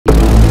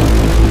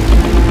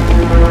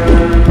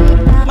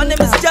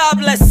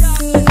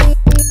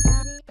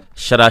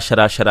Shout out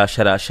to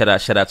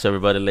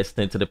everybody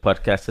listening to the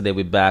podcast today.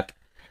 We're back.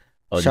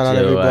 Shout out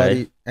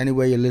everybody,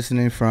 anywhere you're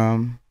listening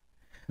from.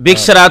 Big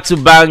shout out to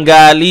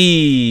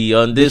BANGALEE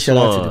on this shout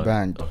one. Shout out to the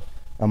band.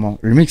 I'm on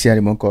remix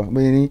here,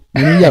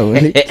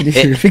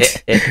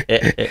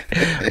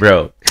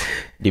 bro.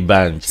 The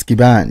Banj.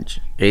 Skibanj.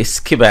 Hey,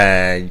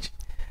 Skibanj.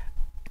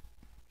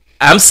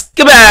 I'm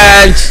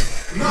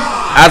Skibanj.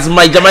 As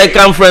my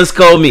Jamaican friends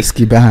call me.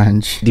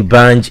 Skibanj. The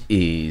Banj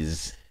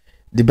is.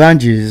 The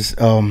Banj is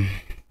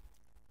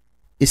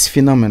it's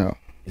phenomenal.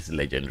 It's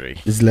legendary.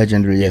 It's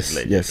legendary. Yes.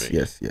 It's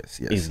legendary. Yes.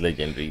 It's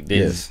legendary.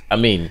 Yes. I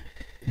mean,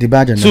 the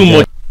Banj too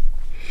much.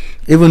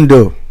 Even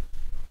though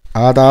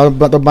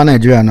but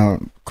Nigeria now,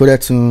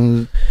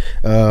 Kodetunes,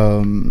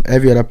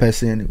 every other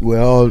person,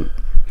 we're all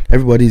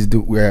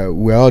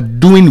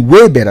doing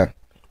way better.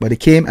 But they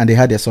came and they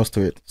had their sauce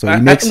to it. So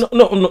it makes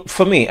no.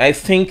 For me, I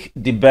think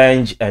the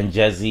Banj and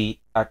Jazzy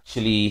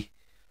actually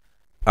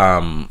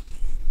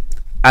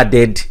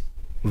added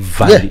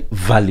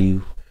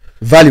value.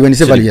 Value, when you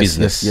say value,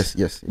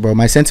 yes. But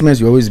my sentiments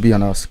will always be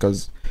on us,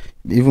 because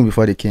even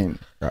before they came,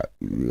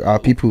 our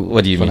people.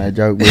 What do you mean?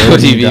 Nigeria,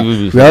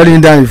 we're holding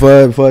down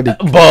before they.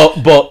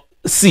 But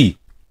see,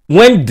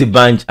 when the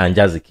Banj and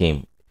Jazzy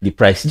came, the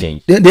price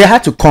changed. They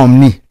had to come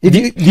me.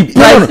 The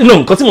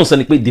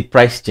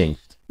price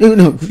changed.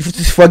 No,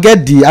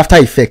 forget the after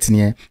effects.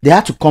 Yeah, they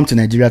had to come to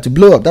Nigeria to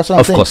blow up. That's what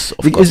I'm saying. Of course,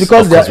 it's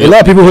because there are a lot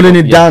of people holding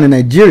it down in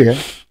Nigeria.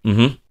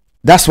 Mm-hmm.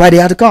 That's why they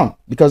had to come,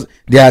 because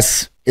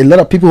there's a lot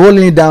of people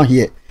holding it down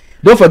here.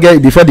 Don't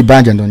forget, before the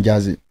Banj and Don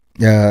Jazzy,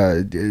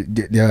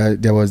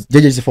 there was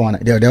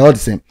JJC419. They're all the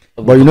same.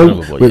 But you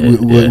know,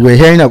 we're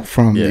hearing up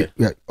from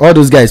all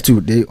those guys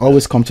too. They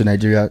always come to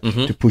Nigeria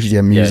to push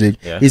their music.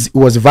 It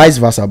was vice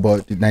versa,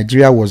 but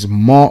Nigeria was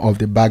more of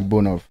the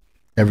backbone of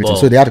everything,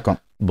 so they had to come.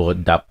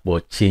 But that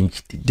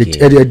changed the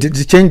game.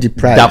 They changed the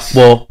price. That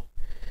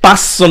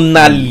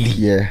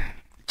personally,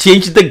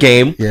 changed the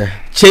game.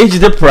 Changed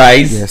the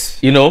price. Yes.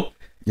 You know.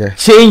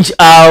 Change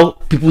how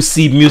people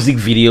see music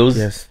videos.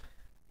 Yes.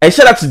 And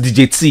shout out to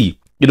DJ T.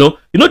 You know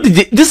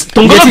this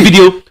Tongolo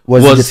video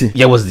was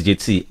DJ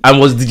T, and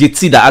was DJ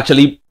T that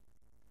actually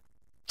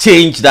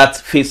changed that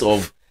face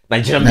of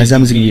Nigerian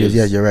music videos.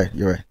 Yeah, you're right.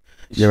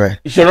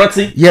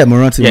 Shoroti? Yeah,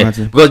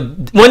 Moranti. Because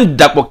when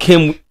Dapo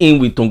came in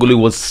with Tongolo, it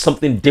was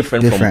something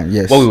different from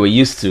what we were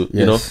used to,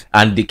 you know.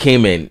 And they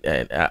came in,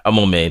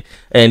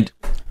 and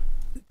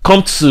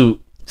come to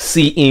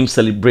see him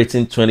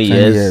celebrating 20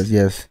 years.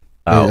 Yes.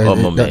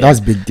 That's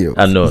big deal.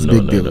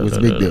 It's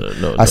big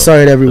deal. I saw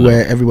it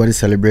everywhere. Everybody's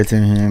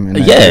celebrating him.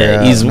 He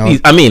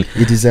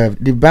deserves.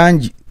 The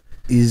Banj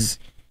is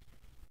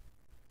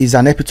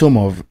an epitome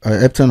of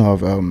a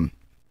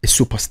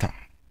superstar.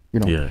 You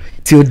know,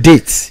 till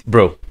date,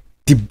 bro.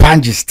 The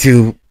Banj is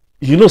still.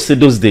 Say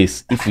those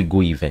days, if we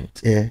go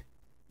event,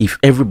 if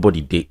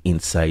everybody did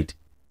inside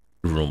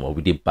room or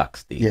we did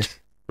backstage,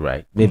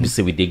 right? Maybe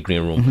say we did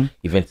green room,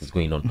 event is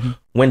going on.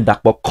 When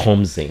Dakpo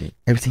comes in,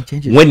 everything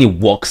changes. When he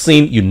walks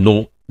in,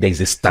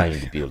 there's a star in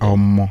the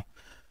building.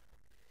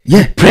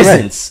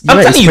 Presence. Right.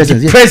 I'm telling you,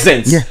 the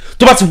presence.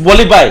 To pass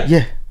volley by.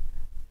 Yeah.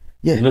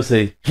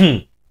 Say,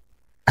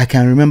 I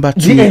can remember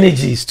the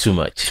energy is too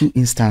much. 2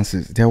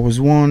 instances. There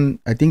was one.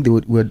 I think they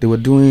were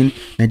doing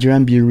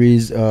Nigerian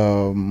breweries. They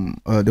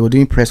were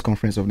doing press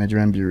conference of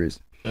Nigerian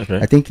breweries. Okay.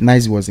 I think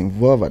Nice was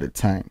involved at the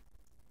time.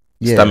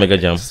 Star Mega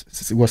Jam.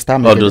 It was Star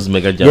Mega All those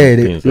Mega Jam.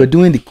 They were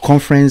doing the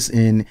conference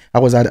in. I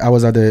was at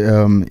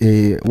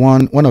the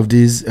one of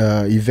these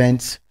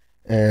event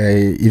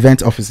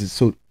offices.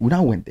 So we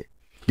now went there.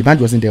 The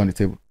Banj wasn't there on the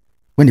table.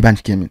 When the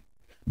Banj came in,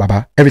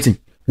 Baba, everything.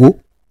 Whoa.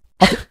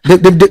 Okay.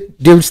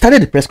 They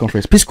started the press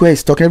conference. P Square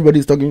is talking.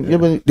 Everybody's talking.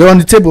 They're on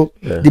the table.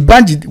 The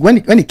Banj, when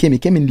he came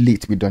in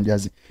late with Don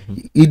Jazzy.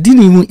 He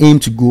didn't even aim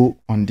to go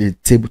on the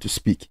table to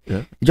speak.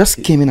 He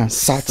just came in and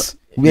sat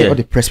where all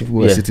the press people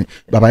were sitting.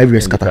 Baba,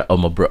 everywhere scatter.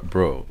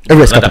 Bro.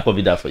 Everywhere scatter. That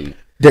probably that for you.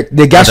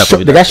 The guy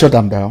shut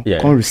them down.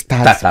 Can't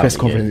restart the press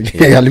conference.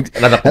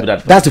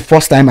 That's the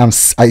first time I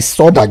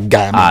saw that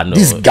guy.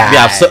 This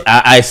guy.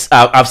 I've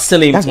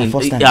seen him. That's my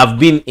first time. I've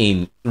been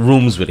in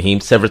rooms with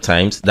him several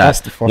times.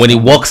 That when he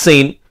walks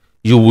in,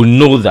 you will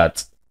know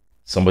that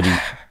somebody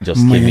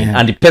just came in,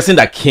 and the person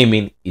that came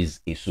in is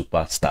a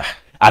superstar.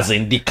 As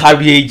in the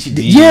carriage,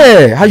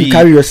 how you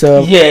carry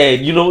yourself.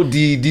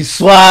 The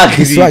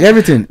swag,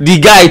 everything. The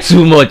guy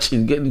too much.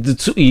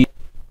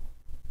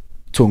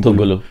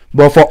 Tongolo.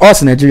 But for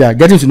us in Nigeria,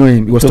 getting to know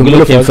him, it was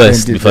Tongolo came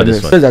first before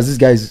this one. This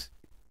guy is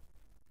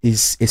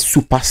a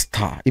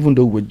superstar, even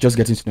though we're just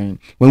getting to know him.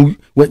 When we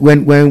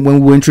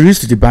were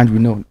introduced to the Banj, we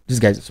know this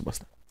guy is a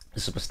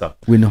superstar.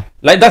 We know.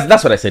 Like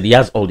that's what I said. He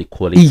has all the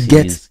qualities. He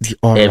gets the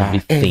aura,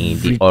 everything.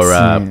 The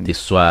aura, the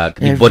swag,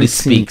 the body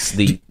speaks.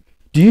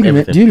 Do you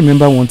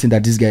remember one thing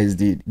that these guys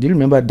did? Do you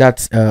remember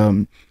that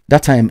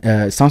that time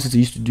Sound City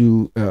used to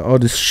do all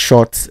these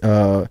short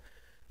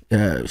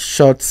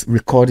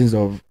recordings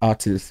of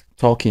artists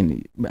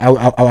talking?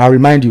 I'll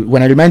remind you,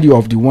 when I remind you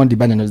of the one the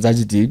Band and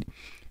Ozaji did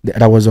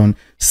that was on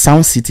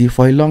Sound City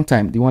for a long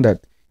time. The one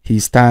that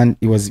he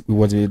was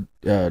with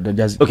Don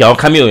Jazzy. Okay, I'll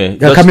cameo.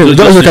 Yeah, cameo.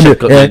 Don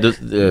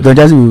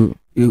Jazzy will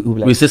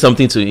we say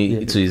something to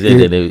his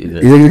head.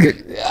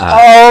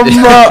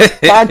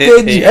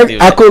 Package.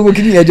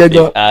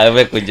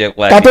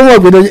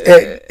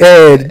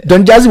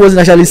 Don Jazzy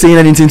wasn't actually saying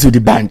anything to the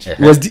band.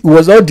 It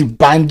was all the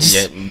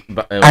band's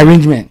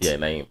arrangement. Yeah,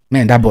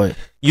 man, that boy.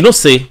 You know,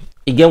 say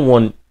again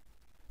one,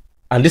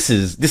 and this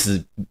is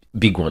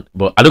big one,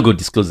 but I don't go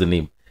disclose the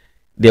name.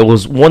 There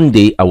was one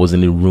day I was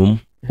in a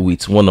room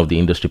with one of the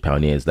industry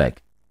pioneers,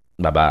 like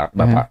Baba,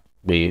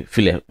 we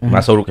feel it,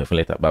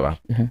 Baba.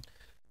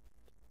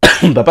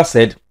 Baba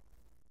said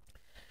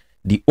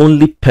the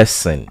only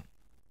person,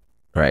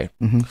 right,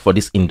 for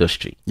this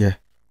industry,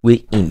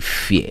 we in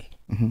fear,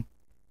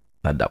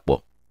 not that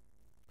boy.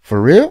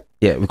 For real?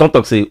 Yeah, we can't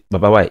talk say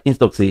Baba why. In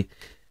talk say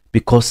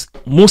because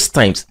most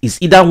times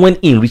it's either when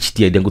in reach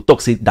there, then go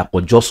talk say that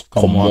boy just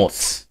come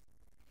out.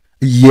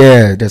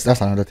 Yeah, that's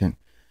another thing.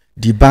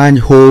 The band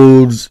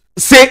holds.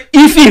 Say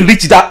if he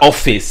reach that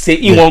office, say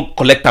he won't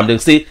collect them. They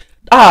say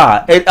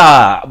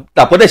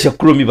that boy should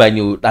call me by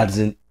you. That's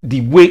in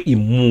the way he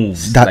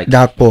moves.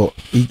 That boy,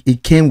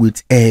 it came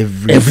with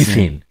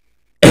everything.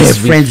 His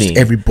friends,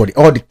 everybody,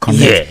 all the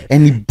connects,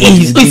 anybody.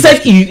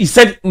 He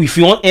said if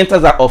you want to enter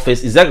that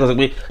office, is that because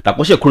that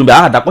boy should call me?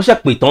 That boy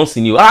should pay tons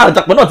in you.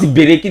 That boy not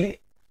in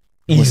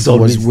He's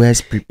always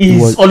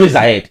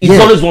ahead. He's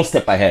always one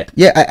step ahead.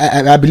 Yeah,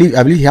 I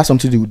believe he has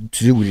something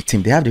to do with the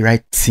team. They have the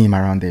right team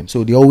around them,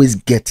 so they always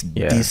get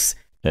this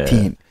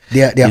team.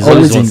 They are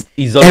always in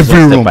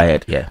every room.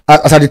 Ahead. Yeah.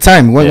 As at the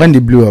time when they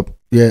blew up,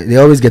 they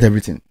always get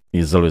everything.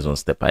 He's always one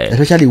step ahead.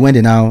 Especially when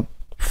they now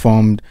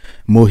formed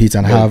Mohit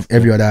and have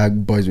every other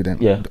boys with them.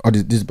 Yeah. All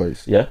these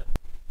boys. Yeah.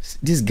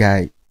 This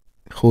guy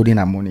holding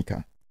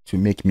harmonica to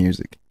make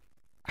music,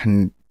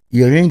 and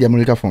you're hearing the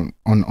harmonica from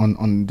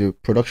on the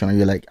production, and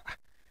you're like,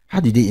 how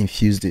did they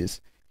infuse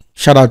this?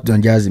 Shout out to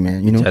Don Jazzy,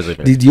 man. You know,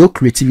 the whole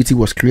creativity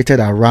was created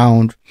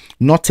around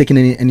not taking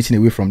anything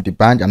away from the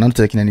band and not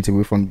taking anything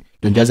away from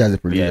Don Jazzy as a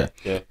producer.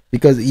 Yeah.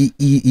 Because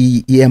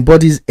he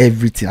embodies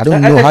everything. I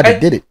don't know how they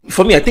did it.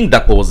 For me, I think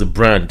that was a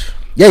brand.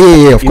 Yeah.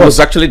 Of course,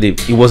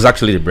 it was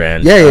actually the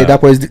brand. Yeah.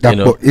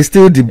 It's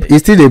still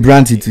the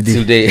brand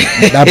today.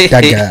 That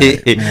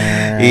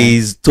guy.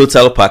 He's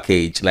total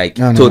package,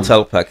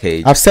 total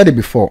package. I've said it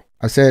before.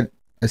 I said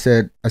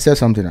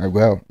something.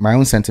 Well, my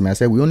own sentiment. I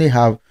said we only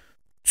have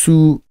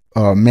 2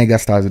 mega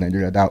stars in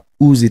Nigeria that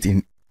ooze it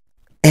in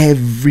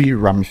every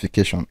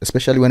ramification,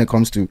 especially when it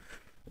comes to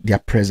their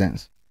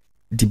presence.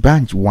 The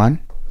band 1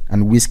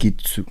 and Whiskey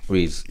 2.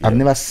 I've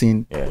never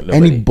seen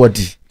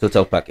anybody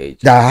total package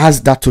that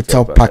has that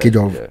total package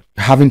of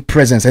having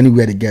presence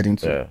anywhere they get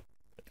into. Yeah.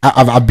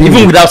 I've been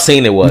even without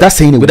saying a word.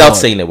 Without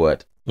saying a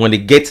word. When they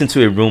get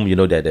into a room, you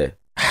know they're there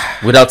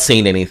without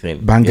saying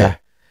anything.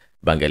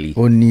 BANGALEE.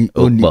 Only.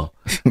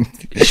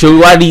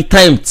 Showari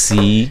time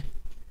T.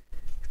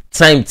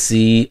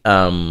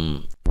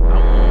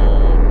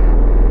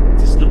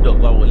 Snoop Dogg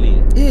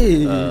Wale.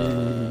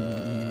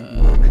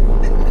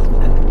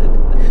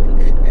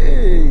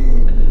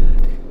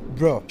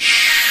 Bro.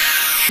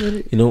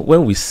 You know,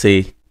 when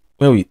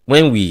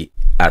we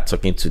are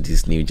talking to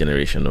this new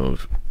generation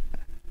of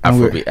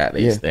Afrobeat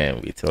artists,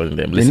 and we're telling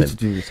them,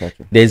 listen,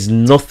 there's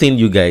nothing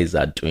you guys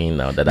are doing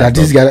now that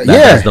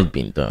has not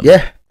been done.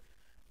 Yeah.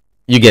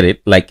 You get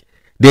it? Like,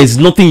 there's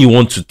nothing you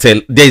want to tell.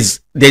 There's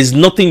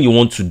nothing you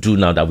want to do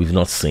now that we've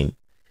not seen.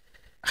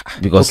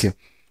 Because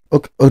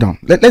okay, hold on.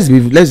 Let's be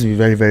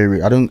very, very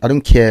real. I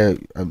don't care.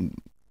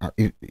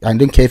 I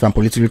don't care if I'm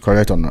politically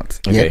correct or not.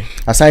 Okay. Yeah.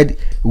 Aside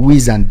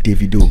Wiz and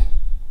Davido.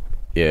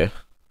 Yeah.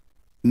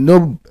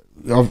 No,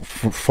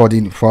 for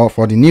the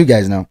new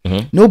guys now,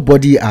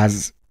 nobody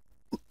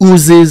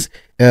oozes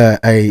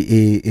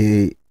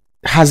a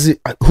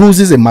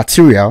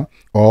material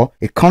or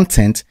a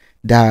content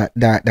that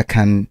we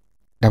can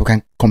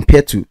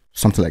compare to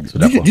something like this.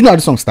 Do you know how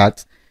the song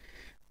starts?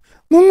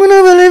 I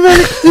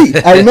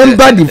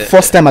remember the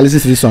first time I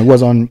listened to this song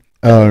was on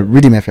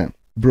Rhythm FM,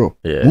 bro.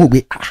 Yeah.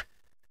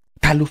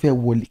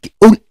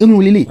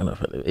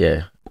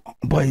 Yeah.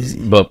 Boys.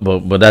 But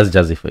that's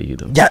jazzy for you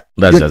though. Yeah.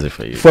 That's jazzy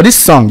for you. For this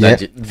song, for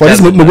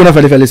this Moguna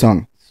Fele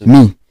song,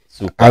 me,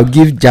 I'll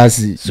give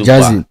Jazzy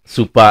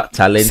super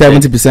talented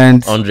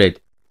 70%, 100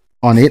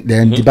 on it.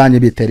 Then the band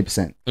maybe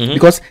 30%,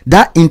 because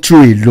that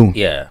intro alone.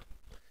 Yeah.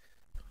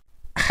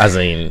 As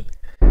in,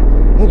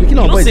 you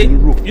know,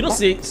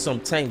 say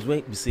sometimes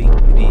when you say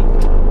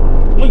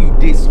when you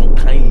did some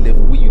kind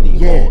level where you did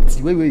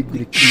the way you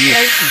create.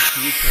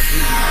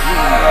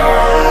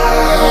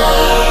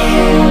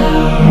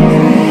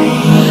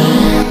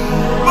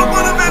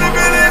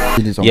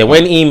 Yeah,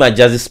 when him and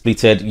Jazzy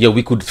splitted,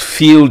 we could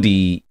feel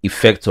the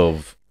effect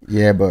of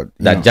but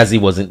that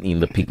Jazzy wasn't in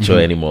the picture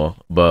anymore.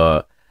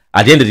 But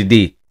at the end of the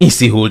day, he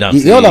still hold on.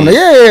 He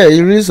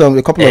released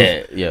a couple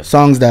of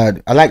songs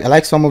that I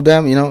like some of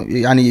them, you know.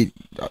 And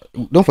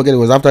don't forget, it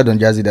was after Don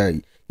Jazzy that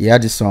he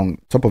had this song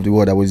 "Top of the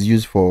World" that was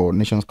used for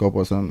Nations Cup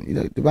or something. You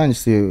know, the band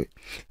still.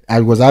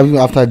 I was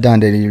after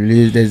that he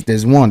released.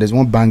 There's one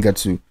banger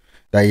too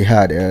that he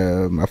had.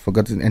 I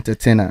forgot to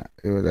Entertainer.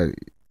 It was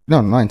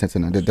No, not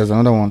intentional. There's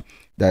another one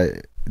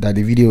that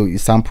the video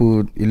is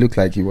sampled. It looked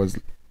like he was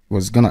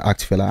gonna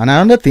act Fela. And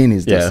another thing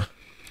is this: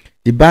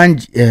 the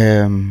band,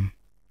 it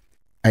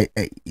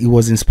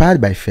was inspired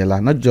by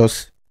Fela, not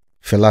just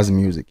Fela's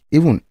music,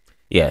 even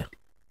the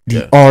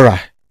aura,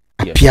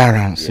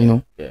 appearance. You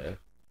know,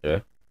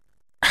 the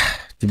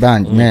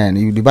band, man,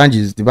 the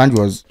band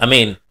was. I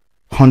mean,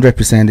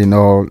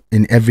 100%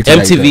 in everything.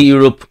 MTV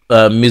Europe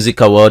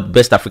Music Award,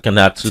 Best African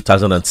Act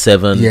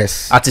 2007.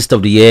 Yes. Artist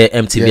of the Year,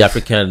 MTV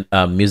African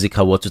Music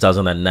Award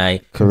 2009.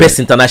 Correct. Best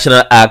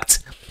International Act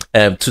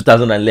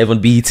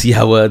 2011 BET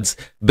Awards.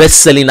 Best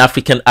Selling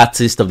African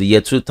Artist of the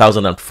Year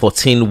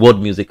 2014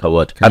 World Music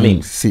Award.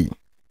 See,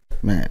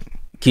 man,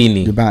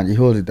 Kini, the band, he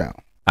held it down.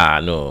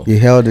 No, he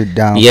held it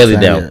down.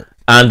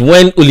 And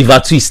when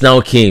Oliver Twist now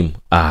came,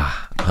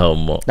 that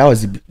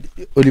was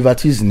Oliver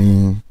Twist.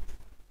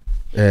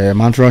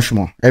 Mount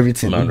Rushmore,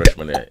 everything.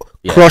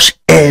 Crush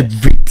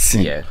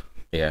everything.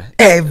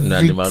 Everything.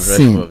 The Mount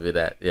Rushmore with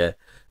that.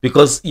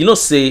 Because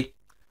say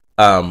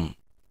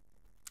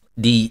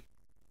the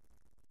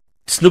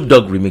Snoop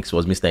Dogg remix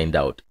was Mr.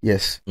 Endowed.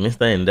 Yes.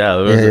 Mr.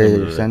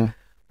 Endowed.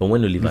 But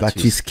when Oliver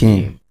Twist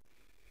came,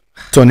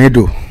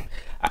 tornado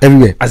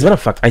everywhere. As a matter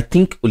of fact, I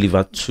think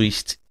Oliver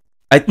Twist.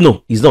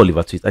 No, he's not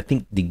Oliver Twist. I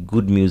think the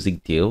Good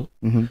Music deal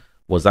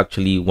was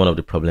actually one of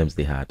the problems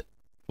they had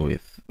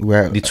with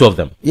the two of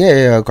them.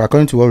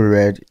 According to what we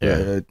read,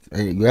 with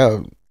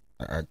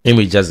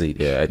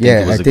Jazzy, I think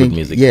it was a Good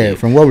Music deal.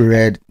 From what we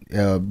read,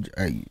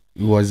 it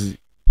was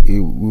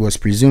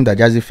presumed that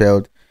Jazzy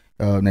felt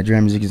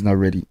Nigerian music is not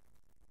ready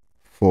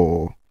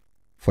for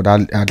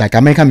that, like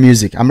American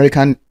music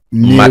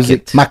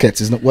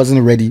market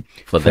wasn't ready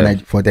for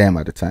them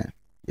at the time.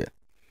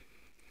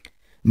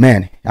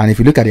 Man, and if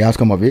you look at the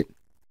outcome of it,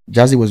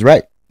 Jazzy was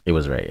right. It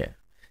was right. It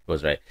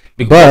was right.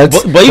 But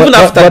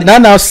that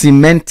now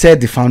cemented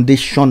the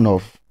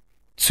foundation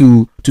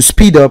to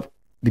speed up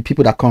the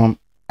people that come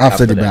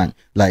after the band.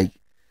 Like,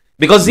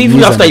 because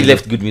even after he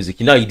left Good Music,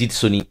 he did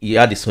Sony. He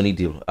had the Sony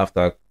deal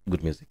after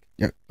Good Music.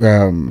 The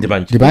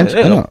band. He had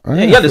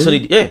the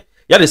Sony. He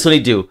had the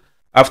Sony deal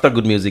after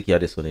Good Music. He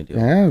had the Sony deal.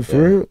 Yeah,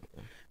 for real.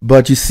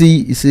 But you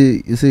see,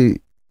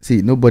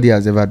 nobody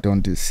has ever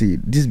done this. See,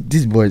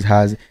 these boys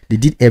they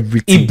did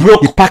everything. He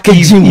broke the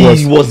packaging.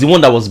 He was the one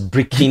that was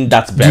breaking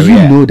that barrier. Do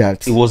you know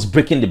that? It was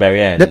breaking the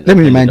barrier. Let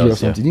me remind you of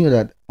something. You know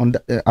that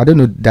I don't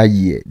know that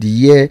year. The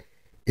year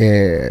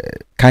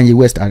Kanye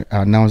West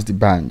announced the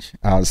band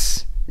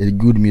as a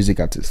Good Music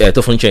artist.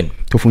 Tofun Chen.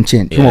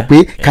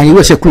 Kanye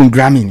West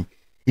Grammy.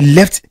 He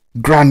left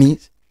Grammy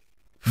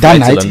that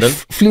night.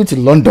 Flew to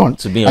London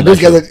to be on. And those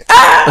guys like,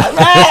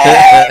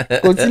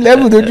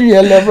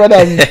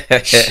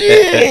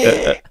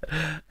 shit.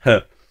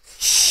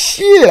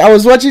 I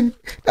was watching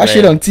that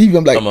shit on TV.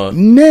 I'm like,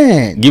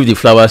 man, give the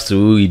flowers to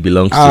who it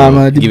belongs to.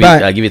 I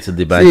give it to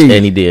the band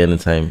any day,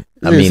 anytime.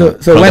 I mean, so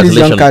when this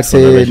young cat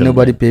said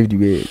nobody paved the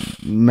way,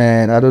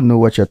 man, I don't know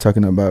what you're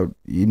talking about.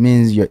 It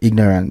means you're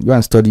ignorant. Go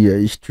and study your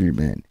history,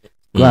 man.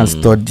 Go and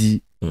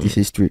study this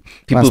history.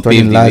 Go and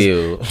study the last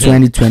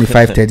 20,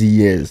 25, 30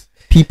 years.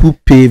 People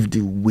paved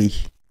the way.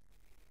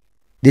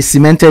 They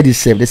cemented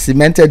itself. They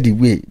cemented the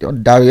way.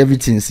 Don't doubt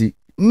everything. See,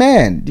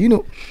 man, do you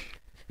know?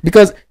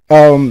 Because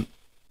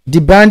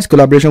the band's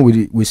collaboration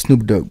with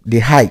Snoop Dogg, the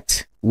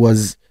height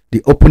was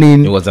the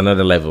opening. It was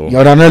another level.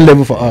 Another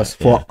level for us,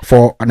 for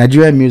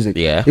Nigerian music.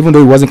 Yeah. Even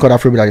though it wasn't called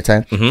Afrobeat at the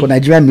time, for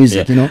Nigerian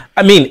music, you know.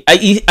 I mean,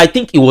 I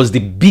think it was the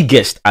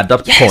biggest at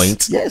that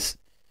point. Yes.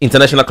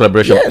 International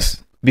collaboration.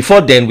 Yes.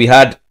 Before then, we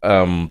had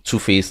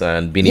Two-Face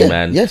and Beanie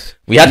Man. Yes.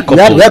 We had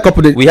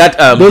couple. We had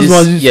those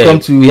ones come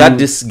to. We had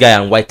this guy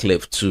on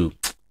Wyclef too.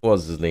 What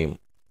was his name?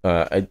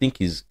 I think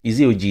is he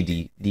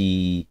OGD?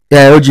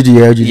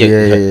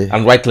 OGD.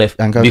 And Wyclef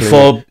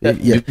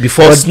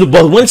before Snoop.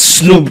 But when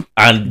Snoop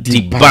and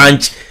the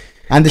band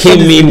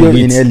came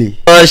in early.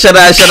 Shout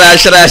out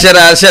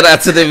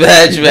to the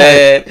bench,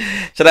 man.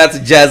 Shout out to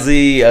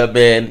Jazzy,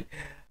 man.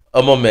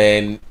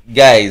 Man,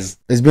 guys,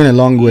 it's been a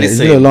long way. It's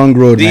been a long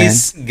road.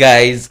 These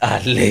guys are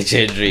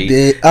legendary.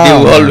 They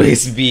will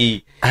always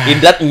be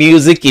in that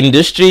music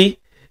industry.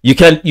 You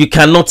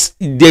cannot.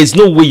 There's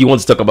no way you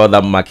want to talk about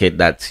that market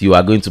that you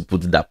are going to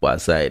put that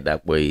aside.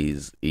 That way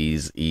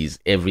is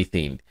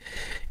everything.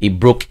 It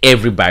broke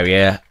every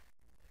barrier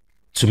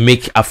to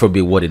make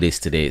Afrobeat what it is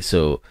today.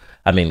 So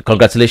I mean,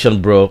 congratulations,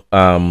 bro.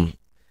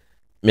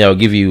 I'll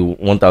give you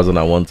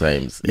 1,001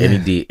 times any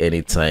day,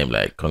 anytime.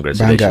 Like,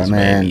 congratulations,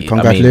 man.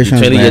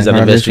 Congratulations, I mean, the 20 years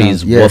anniversary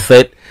is worth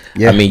it.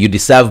 I mean, you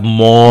deserve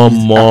more.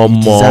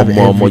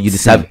 You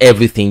deserve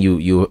everything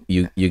you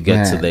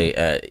get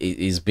today.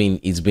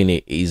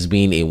 It's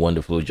been a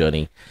wonderful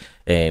journey,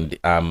 and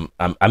I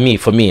mean,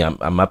 for me,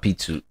 I'm happy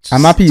to.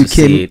 I'm happy you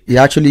came. You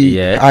actually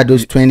had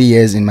those 20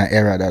 years in my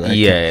era. I'm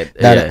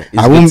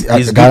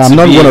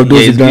not one of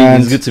those.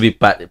 It's good to be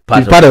part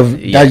of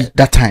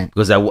that time,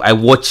 because I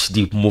watched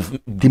the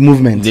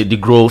movement, the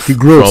growth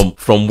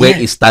from where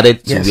it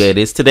started to where it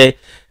is today,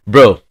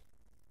 bro.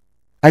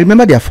 I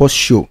remember their first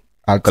show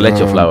at Collect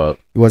Your Flower.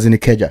 It was in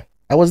Ikeja.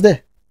 I was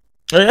there.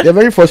 Oh, yeah? The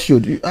very first show.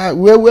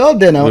 We're all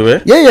there now. We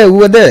were? Yeah, we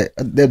were there.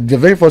 The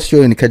very first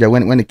show in Ikeja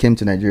when it came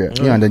to Nigeria.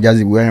 You and the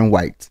Jazzy wearing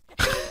white.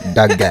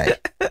 That guy.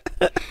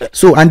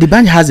 So, and the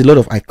band has a lot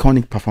of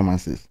iconic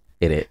performances.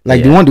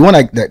 Like the one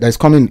that's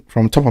coming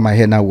from top of my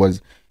head now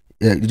was.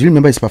 Do you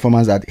remember his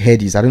performance at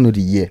Headies? I don't know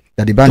the year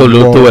that the band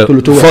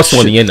first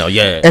one now.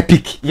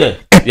 Epic.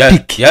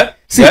 Epic. Yeah.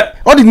 See,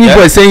 all the new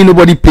boys saying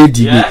nobody paved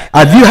the way.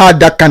 Have you had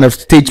that kind of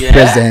stage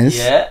presence?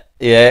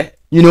 Yeah.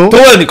 You know,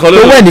 I'm the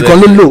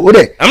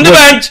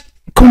band.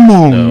 Come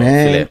on,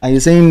 man. And you're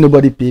saying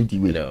nobody paved the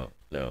way?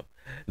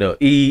 No.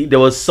 There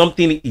was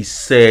something he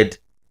said.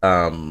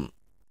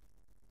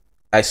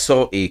 I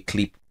saw a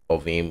clip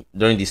of him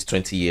during this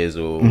 20 years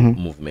old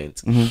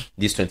movement,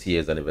 this 20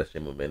 years anniversary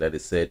movement, that they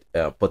said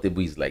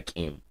Portable is like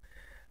him.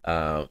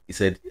 He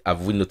said,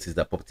 have we noticed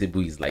that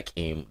Portable is like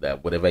him,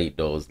 that whatever he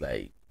does,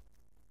 like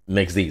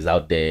next day he's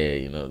out there,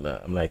 you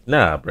know? I'm like,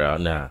 nah, bro,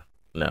 nah.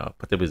 No,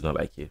 Portable is not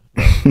like you.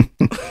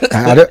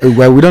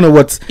 Well, we don't know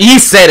what he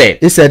said. It.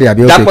 He said it.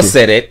 That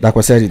said it. That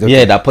was said it. Okay.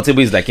 Yeah, that Portable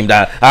is like him.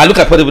 That I look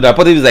at Portable. That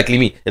Portable is like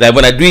me. Like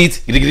when I do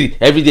it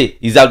every day,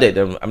 he's out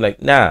there. I'm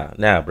like,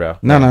 nah, bro.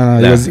 No.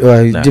 It was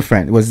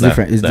different. It was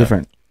different. It's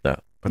different. No,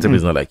 Portable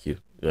is not like you.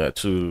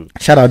 Too.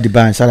 Shout out the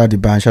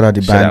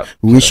band.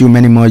 We wish you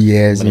many more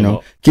years.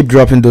 Keep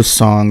dropping those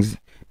songs.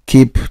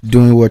 Keep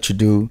doing what you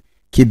do.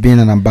 Keep being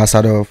an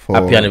ambassador for.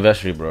 Happy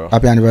anniversary, bro.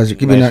 Happy anniversary.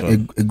 Keep being a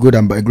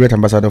great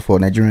ambassador for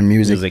Nigerian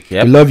music.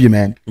 Yep. We love you,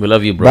 man. We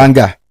love you, bro.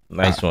 Banga.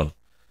 Nice one.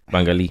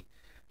 BANGALEE.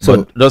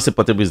 So don't say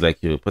Portable is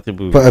like you.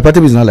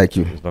 Portable is not like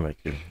you. It's not like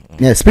you.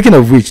 Yeah. Speaking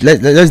of which,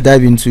 let's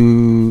dive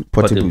into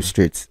Portable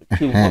straight.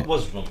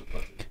 What's wrong with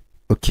Portable?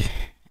 Okay.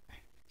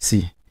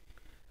 See,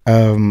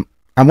 I'm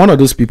one of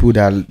those people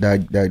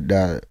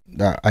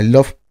that I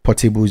love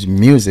Portable's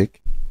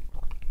music,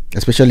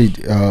 especially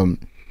the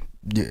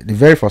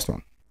very first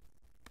one.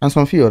 And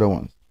some few other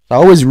ones. So I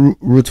always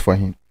root for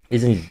him.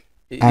 Isn't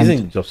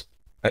just?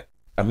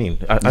 I mean,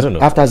 I don't know.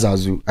 After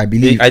Zazu, I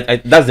believe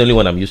that's the only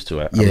one I'm used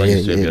to.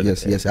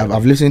 Yes.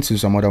 I've listened to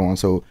some other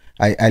ones, so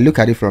I look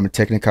at it from a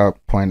technical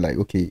point. Like,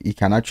 okay, he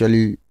can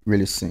actually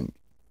really sing,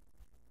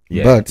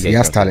 but he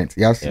has talent.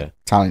 He has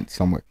talent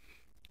somewhere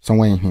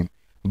in him.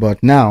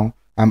 But now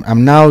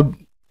I'm now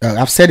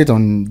I've said it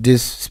on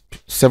this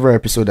several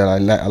episodes that I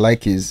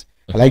like his.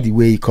 I like the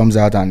way he comes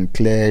out and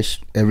clears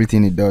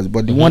everything he does.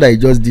 But the one that he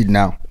just did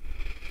now,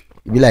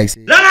 it be like,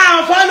 say,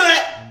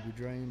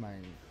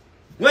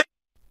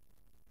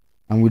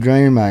 I'm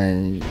withdrawing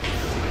my.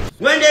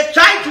 When they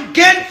try to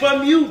gain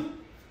from you,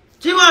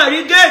 Timon,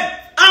 you gain.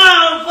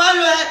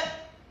 Follow it.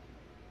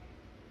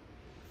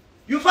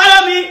 You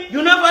follow me,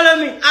 you not follow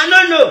me. I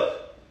don't know.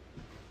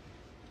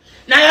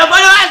 Now your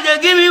followers they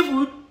give me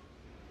food.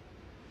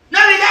 No,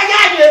 we can't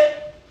get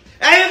it.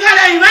 And you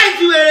gotta invite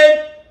you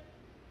in.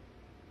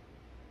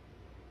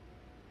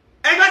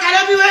 And what can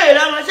I be wearing?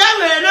 I'm a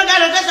shame. No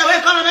kind of person will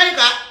come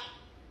America.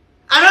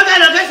 I don't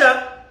kind of person.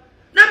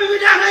 No people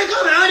down America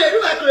when they do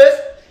a Chris.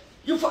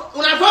 You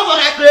when I fall for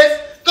that Chris,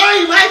 come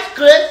invite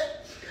Chris.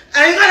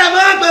 And you gotta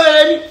go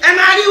already. And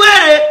I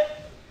wear it.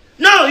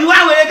 No, you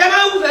are wearing. Come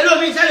on,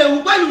 fellow me. Say you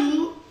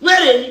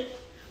wearing.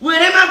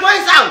 Wearing my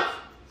voice out.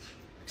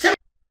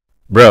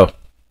 Bro.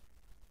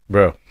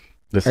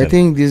 Listen. I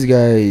think this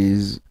guy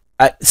is.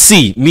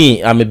 See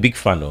me. I'm a big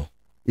fan of.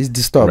 It's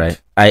disturbed.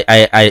 Right.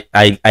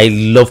 I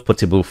love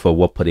Portable for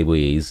what Portable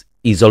is.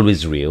 He's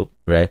always real,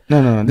 right?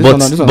 No. This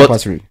one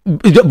not real.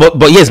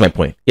 But here's my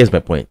point.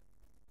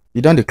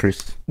 You done the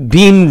Chris.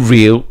 Being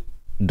real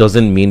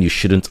doesn't mean you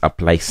shouldn't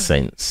apply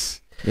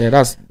sense.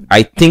 Yeah,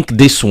 I think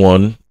this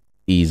one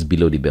is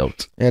below the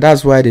belt. Yeah,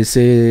 that's why they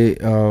say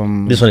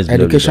this one is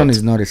education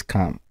is not a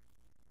scam.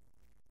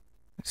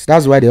 So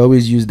that's why they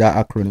always use that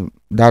acronym,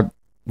 that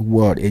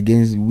word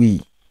against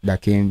we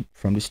that came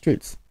from the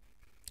streets.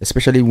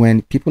 Especially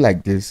when people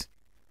like this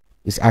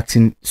is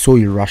acting so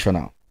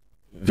irrational.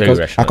 Very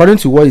rational. According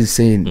to what he's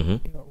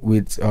saying,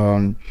 with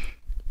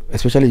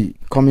especially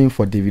coming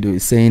for Davido,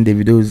 he's saying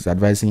Davido is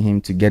advising him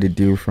to get a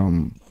deal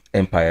from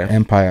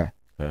Empire.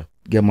 Yeah.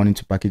 Get money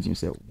to package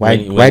himself. Why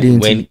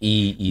didn't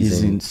he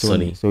is in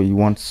Sony? So he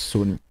wants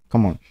Sony.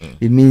 Come on,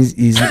 it means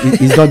he's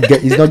not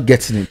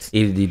getting it.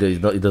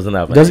 He doesn't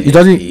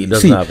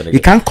have. He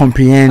can't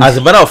comprehend. As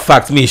a matter of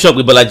fact, me shocked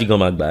with Bolaji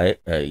Gomagba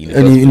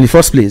in the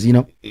first place. You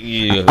know,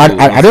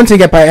 I don't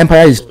think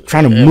Empire is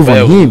trying to move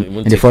on him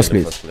in the first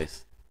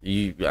place.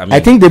 I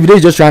think Davido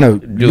is just trying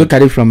to look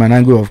at it from an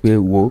angle of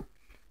whoa,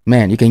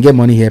 man, you can get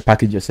money here,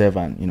 package yourself,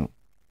 and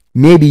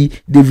maybe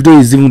Davido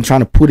is even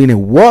trying to put in a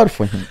word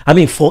for him. I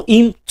mean, for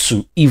him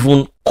to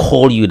even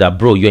call you that,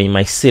 bro, you're in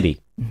my city.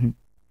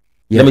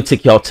 Let me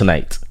take you out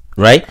tonight,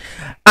 right?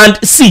 And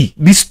see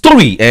the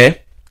story,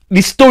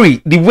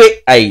 the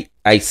way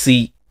I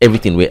see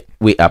everything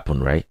way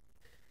happen, right?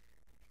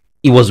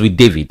 It was with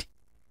David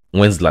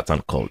when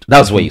Zlatan called.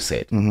 That's what you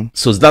said.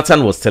 So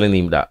Zlatan was telling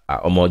him that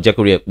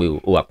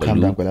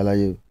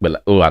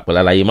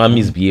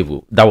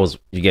misbehave. That was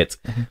you get.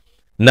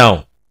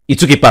 Now he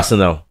took it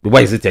personal.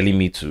 Why is he telling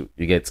me to?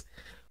 You get.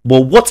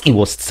 But what he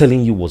was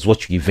telling you was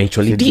what you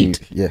eventually did.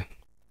 Yeah.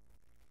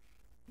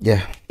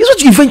 Yeah. It's what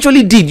you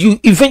eventually did. You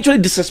eventually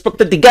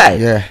disrespected the guy.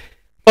 Yeah.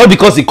 All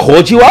because he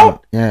called you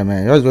out. Yeah,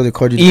 man. That's what they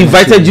called you. He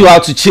invited you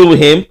out to chill with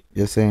him.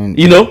 You're saying,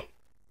 you know.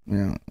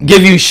 Yeah.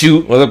 Gave you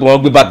shoe.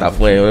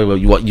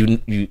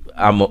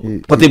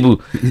 I'm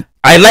Portable.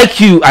 I like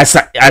you as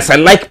I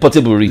like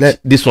Portable Rich.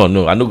 This one,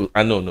 no. I know.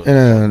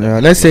 No.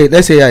 Let's say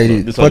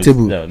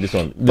Portable. This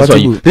one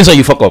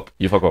you fuck up.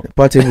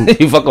 Portable.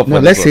 You fuck up. No,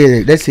 let's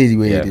say the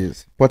way it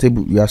is.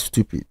 Portable, you are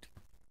stupid.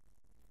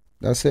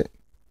 That's it.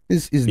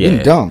 It's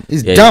been dumb.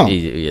 It's dumb.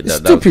 It's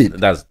stupid.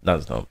 That's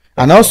dumb.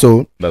 And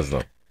also, that's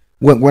dumb.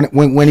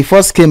 When he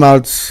first came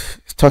out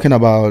talking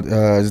about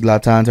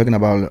Zlatan, talking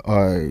about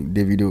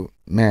Davido,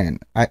 man,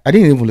 I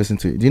didn't even listen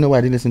to it. Do you know why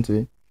I didn't listen to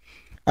it?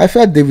 I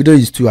felt Davido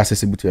is too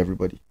accessible to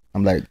everybody.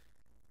 I'm like,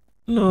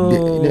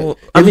 no,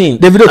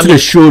 Davido to the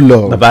show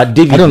love. But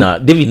David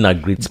not a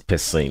great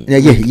person.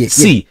 Yeah.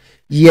 See,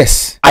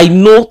 yes, I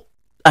know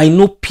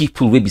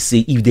people will be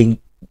say if they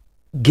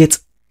get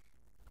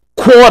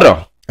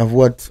quarter of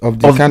what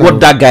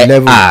that guy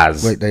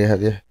has,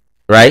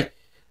 right?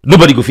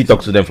 Nobody go fit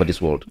talk to them for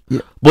this world. Yeah.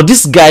 But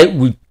this guy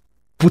will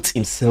put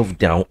himself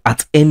down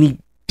at any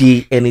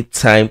day, any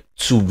time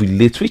to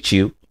relate with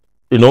you.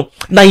 You know,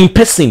 now in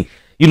person.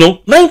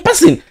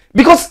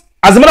 Because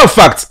as a matter of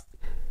fact,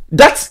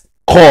 that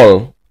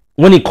call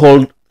when he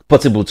called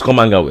Portable to come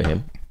hang out with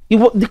him,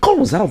 the call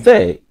was out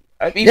there.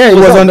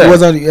 It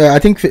was on. I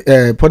think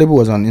Portable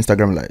was on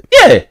Instagram Live.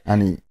 Yeah,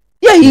 and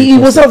he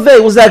was out there.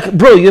 It was like,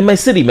 bro, you're in my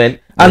city, man.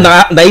 And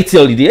the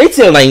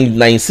ATL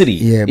nine city.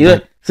 Yeah, you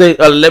know. Say,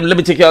 let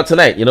me take you out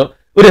tonight. You know,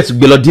 okay,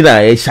 which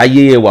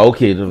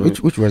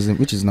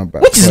is not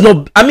bad.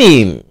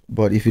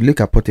 But if you look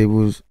at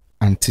Portable's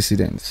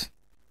antecedents,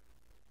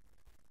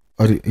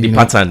 or the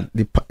pattern,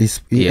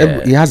 he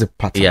has a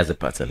pattern. He has a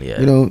pattern.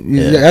 Yeah,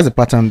 he has a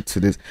pattern to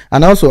this.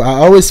 And also, I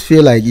always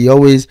feel like he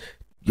always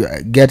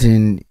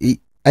getting.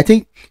 I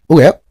think.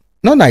 I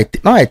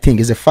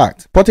think it's a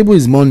fact. Portable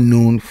is more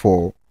known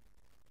for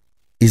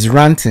his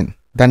ranting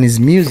than his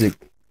music.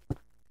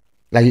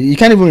 Like you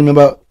can't even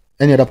remember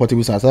any other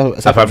Portable songs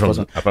apart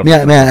from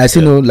I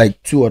still know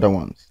like 2 other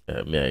ones.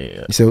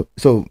 Yeah. So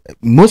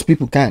most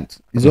people can't.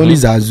 It's only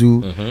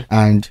Zazu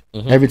and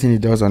everything he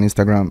does on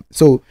Instagram.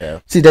 So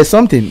see, there's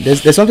something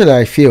that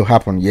I feel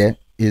happened.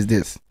 Is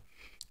this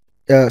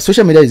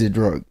social media is a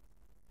drug.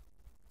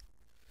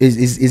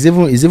 Is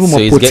even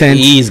more potent.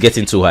 He's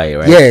getting too high,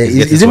 right? Yeah,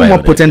 it's even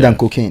more potent than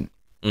cocaine.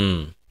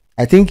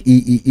 I think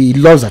he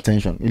loves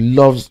attention. He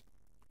loves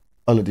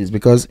all of this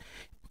because.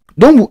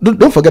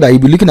 Don't forget that he'll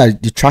be looking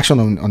at the traction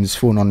on his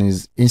phone, on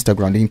his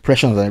Instagram, the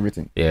impressions and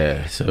everything.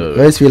 Yeah, so I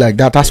always feel like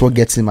that's what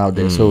gets him out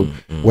there. So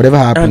whatever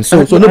happens,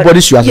 so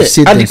nobody should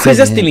associate. And the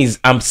craziest thing is,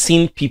 I'm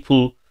seeing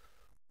people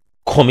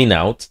coming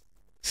out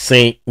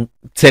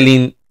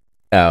telling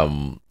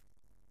Zlatan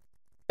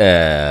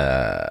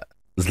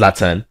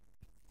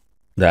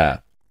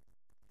that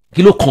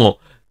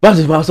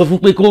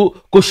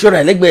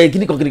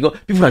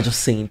people are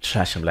just saying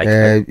trash. I'm like,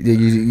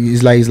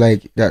 it's like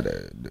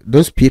that.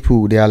 Those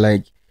people, they are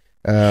like,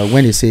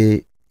 when they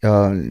say,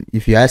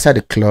 if you're outside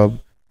the club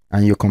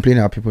and you're complaining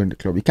about people in the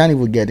club, you can't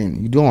even get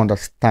in. You don't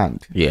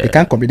understand. Yeah, they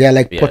can't complain. They are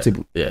like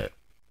Portable. Yeah,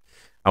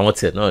 I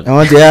want it. No,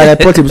 they are like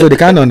Portable, so they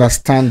can't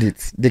understand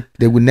it.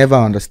 They will never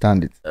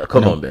understand it.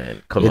 Come on,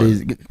 man. Come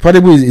on.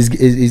 Portable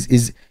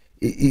is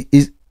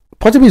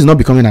Portable is not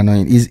becoming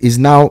annoying. Is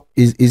now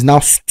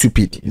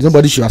stupid. Yes.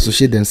 Nobody should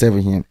associate themselves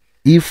with him.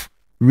 If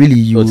really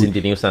you, it's in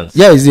the new sense.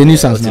 Yeah, it's the new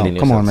sense now.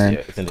 Come on, man.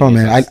 Come on,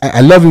 man.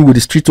 I love him with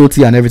the street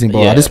OT and everything,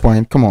 but at this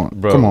point, come on,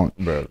 bro.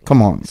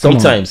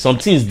 Sometimes some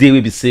things they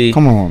will be say,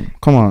 come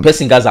on.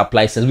 Person guys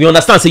apply sense. We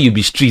understand. Say you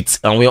be street,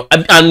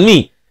 and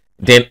me.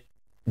 Then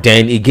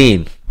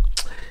again.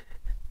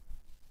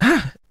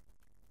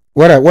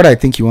 What I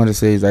think you want to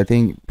say is I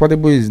think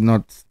Portable is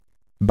not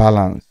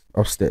balanced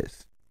upstairs.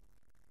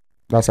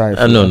 That's how I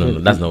feel. No.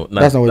 That's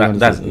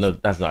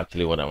not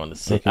actually what I want to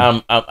say. Okay.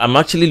 I'm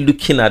actually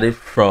looking at it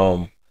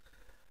from.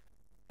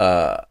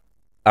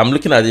 I'm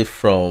looking at it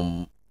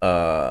from.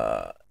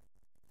 I'm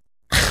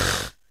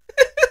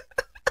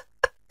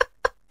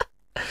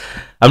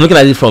looking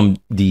at it from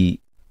the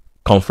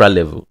confra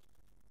level.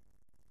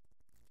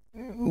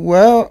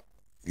 Well,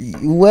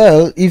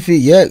 if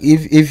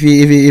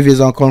it's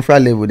on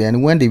confra level,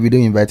 then when the video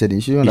invited,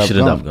 he shouldn't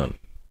have gone.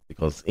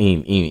 Because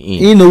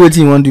he know what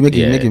he want to make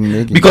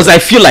it. Because I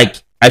feel like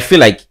he feel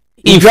like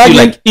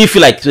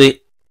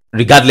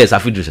regardless, I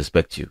feel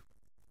disrespect you.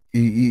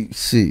 You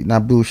see,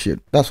 not bullshit.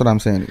 That's what I'm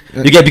saying.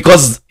 You get,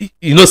 because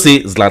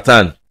say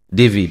Zlatan,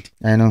 David.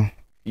 I know.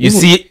 You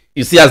see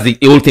as the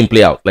whole thing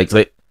play out. Like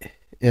say,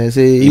 yeah,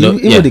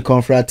 even the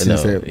confrat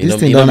itself. This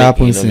thing don't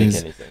happen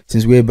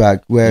since way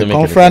back. Where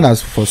confrat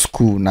is for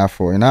school, not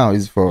for now.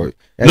 It's for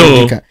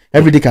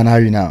everybody can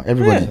hurry now.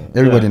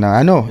 Everybody now.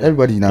 I know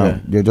everybody now. Yeah.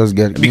 They just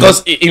get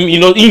because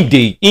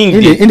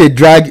in the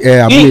drag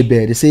Abu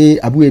Ebe. They say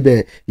Abu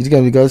Ebe. It's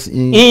because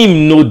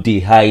him no they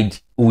hide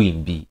who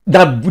him be.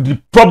 That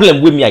the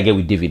problem with me I get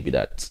with David be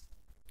that.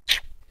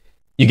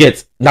 You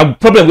get now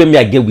problem with me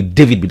I get with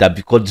David be that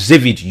because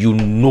David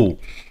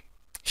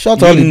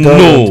Shut all the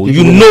doors.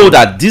 You know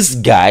that this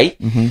guy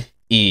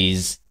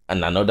is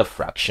another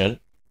fraction.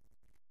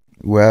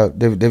 Well,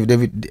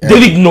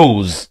 David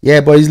knows.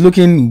 Yeah, but he's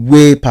looking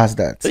way past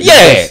that.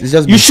 It's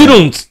just you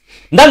shouldn't.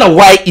 That's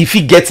why if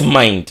he gets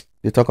mind,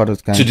 they talk all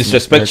those kinds to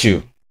disrespect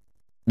you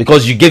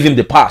because you gave him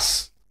the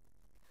pass.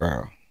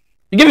 Wow.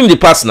 You give him the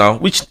pass now,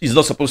 which is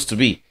not supposed to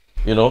be.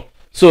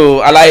 So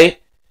I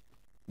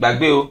like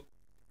Bill.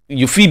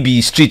 You feel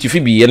be street, you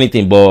feel be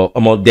anything, but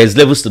there's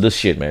levels to this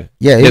shit, man.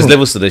 Yeah, there's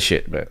levels to this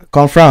shit, man.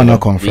 Confra or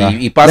not confra?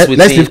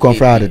 Let's leave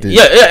confra out of it.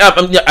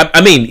 Yeah.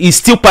 I mean, he's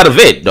still part of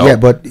it, though. Yeah,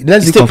 but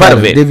let's leave confra out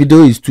of it.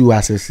 Davido is too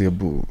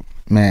accessible,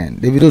 man.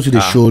 Davido to the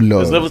show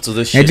love. There's levels to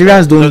this shit.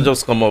 Nigerians don't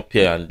just come up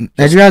here and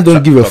Nigerians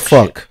don't give a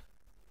fuck.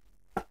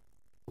 Shit.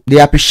 They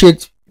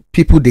appreciate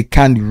people they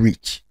can't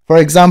reach. For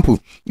example,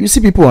 you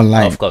see people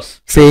online, of course,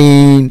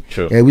 saying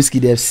Whiskey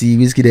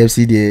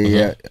FC.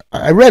 They,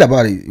 I read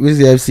about it.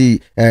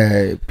 Whiskey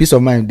FC, peace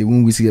of mind. They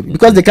won't Whiskey FC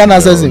because they can't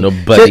access him.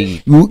 Nobody.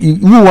 Say, who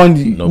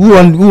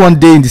one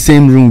day in the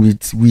same room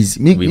with Wiz?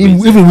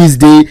 Even Wiz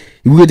day,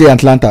 we go to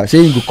Atlanta.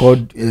 Say you go call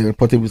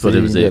Portable.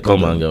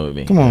 Come on, go with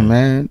me. Come on,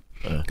 man.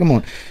 Come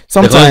on.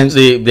 Sometimes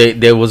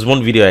there was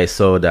one video I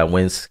saw that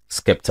when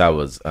Skepta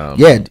was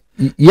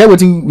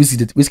what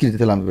Whiskey they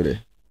tell him over there.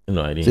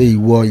 No, I didn't. Say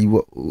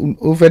you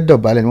over the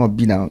ball and what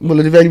be now.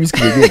 Very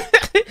risky again.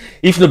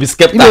 If no be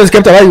Skepta,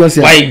 why you want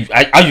to see? Why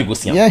how you go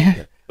see?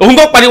 Yeah.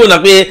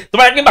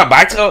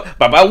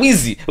 Baba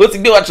Wheezy.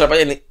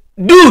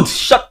 Dude,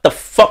 shut the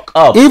fuck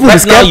up. Even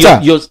right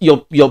now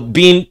you're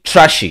being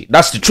trashy.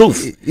 That's the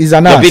truth.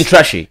 You're being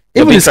trashy.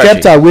 Even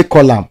Skepta we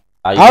column.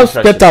 How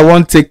Skepta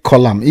won't take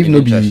column if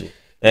no be.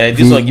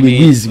 This one give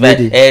me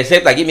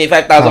Skepta give me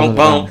 5,000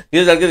 pounds.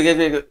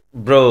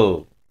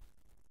 Bro.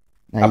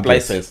 Apply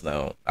sense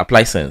now.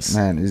 Apply sense.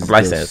 Man,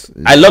 apply sense.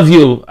 I love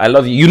you.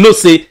 You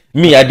say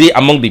me, I did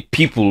among the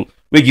people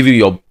we give you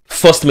your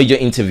first major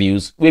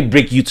interviews. We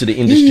break you to the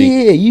industry.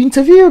 Yeah, you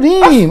interviewed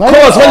him. Of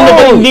course, when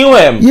nobody knew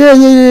him.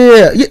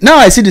 Yeah. Now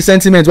I see the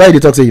sentiment. Why they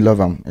talk say you love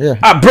him?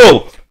 Yeah.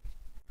 Bro.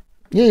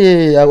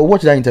 Yeah. I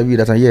watched that interview.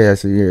 That's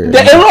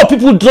A lot of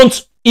people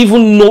don't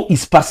even know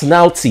his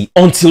personality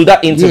until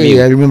that interview.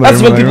 Yeah, I remember.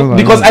 That's when people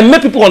because I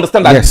made people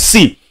understand that.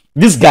 See,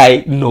 this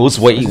guy knows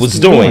what he was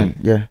doing.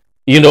 Yeah.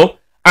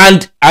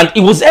 And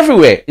it was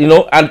everywhere,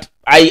 and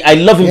I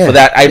love him for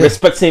that. I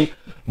respect him.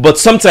 But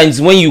sometimes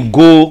when you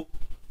go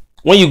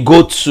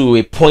to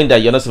a point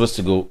that you're not supposed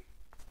to go,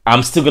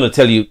 I'm still gonna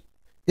tell you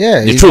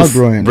the truth,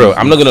 bro.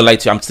 I'm not gonna lie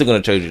to you. I'm still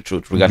gonna tell you the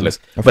truth, regardless.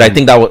 But I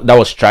think that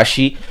was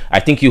trashy.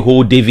 I think you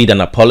owe David an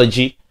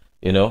apology.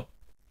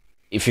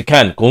 If you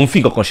can, go and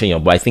think of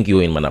but I think you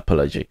owe him an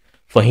apology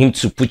for him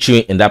to put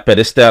you in that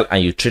pedestal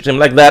and you treat him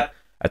like that.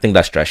 I think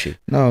that's trashy.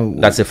 No,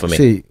 that's it for me.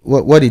 See,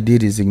 what he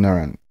did is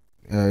ignorant.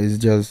 It's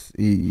just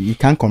he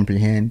can't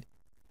comprehend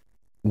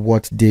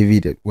what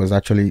David was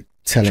actually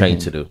telling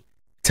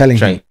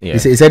him. He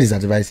said he's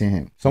advising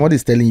him. Somebody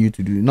is telling you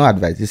to do, not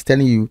advice. He's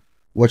telling you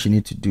what you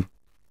need to do.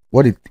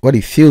 What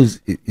he feels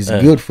is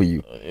good for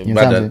you.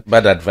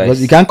 Bad advice. Because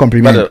you can't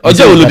comprehend.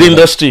 The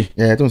industry.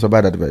 Yeah, it was a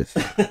bad advice.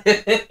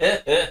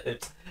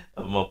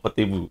 I'm a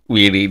Portable.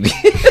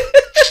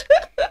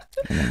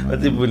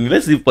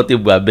 Let's leave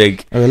Portable. I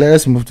beg. Okay,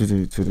 let's move to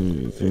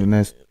the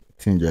next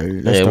thing,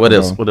 Jerry. What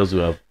else do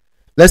we have?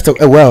 Let's talk.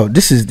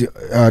 This is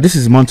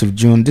the month of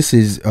June. This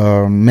is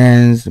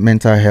Men's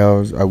Mental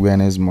Health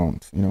Awareness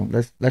Month.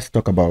 Let's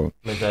talk about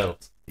mental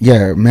health.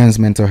 Yeah, men's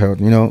mental health.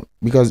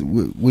 Because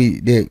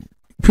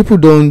people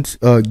don't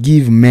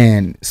give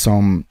men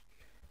some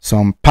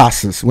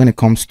passes when it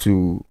comes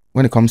to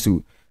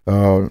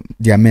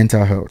their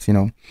mental health.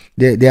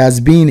 There has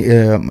been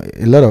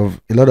a lot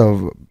of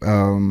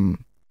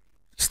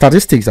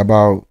statistics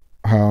about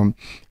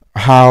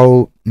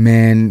how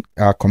men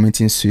are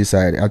committing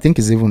suicide. I think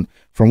it's even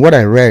from what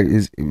I read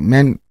is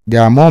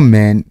there are more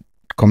men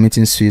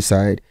committing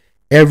suicide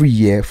every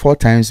year 4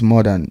 times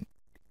more than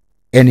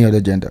any other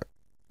gender,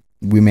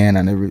 women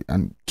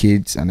and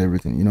kids and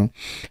everything.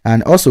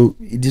 And also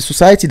the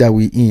society that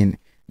we're in,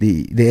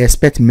 they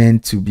expect men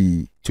to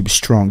be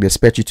strong. They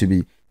expect you to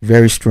be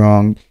very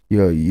strong.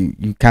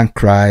 You can't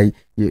cry,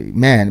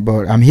 man.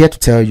 But I'm here to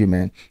tell you,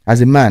 man,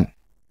 as a man,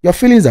 your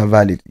feelings are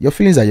valid. Your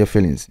feelings are your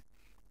feelings.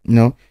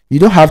 You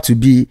don't have to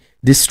be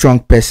this strong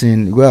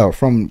person. Well,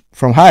 from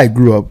how I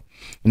grew up,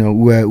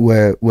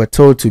 we're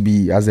told to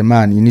be, as a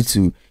man, you need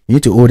to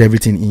hold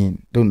everything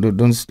in.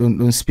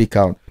 Don't speak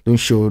out. Don't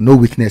show no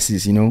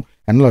weaknesses. And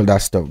all of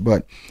that stuff.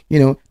 But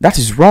that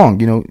is wrong.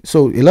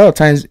 So a lot of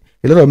times,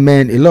 a lot of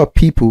men, a lot of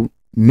people,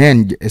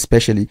 men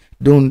especially,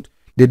 don't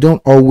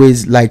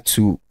always like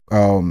to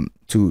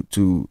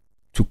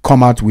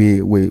come out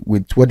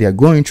with what they are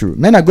going through.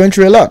 Men are going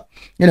through a lot,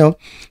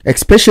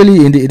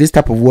 especially in this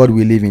type of world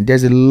we live in.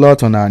 There's a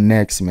lot on our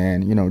necks,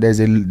 man. There's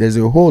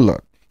a whole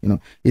lot.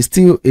 It's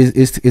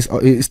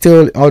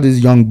still all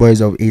these young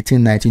boys of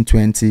 18, 19,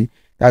 20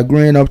 that are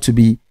growing up to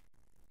be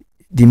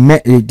the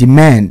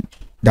men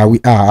that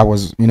we are.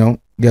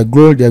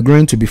 They're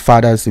growing to be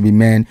fathers, to be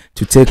men,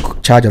 to take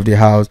charge of the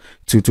house,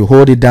 to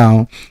hold it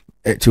down.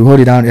 to hold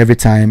it down every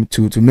time,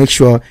 to make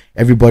sure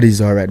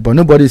everybody's all right. But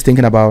nobody's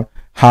thinking about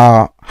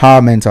how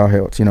mental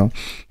health, you know.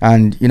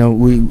 And you know,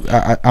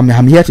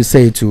 I'm here to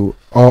say to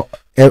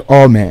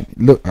all men.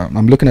 Look,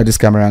 I'm looking at this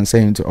camera and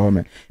saying to all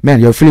men, man,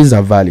 your feelings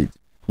are valid.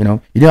 You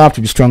know, you don't have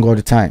to be strong all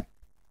the time.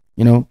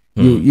 You know,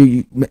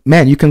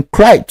 man, you can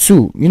cry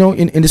too. You know,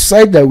 in the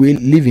society that we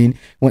live in,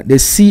 when they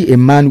see a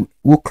man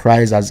who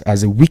cries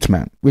as a weak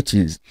man, which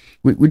is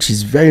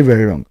very,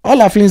 very wrong.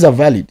 All our feelings are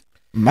valid.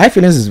 My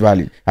feelings is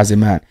valid as a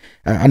man,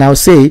 and I'll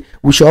say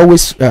we should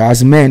always,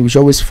 as men, we should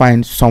always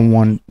find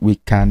someone we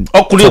can.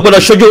 Man,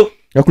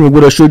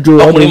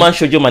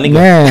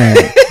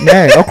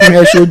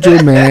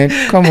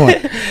 come on.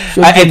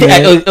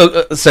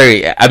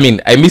 Sorry, I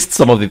mean, I missed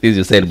some of the things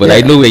you said, but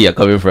I know where you're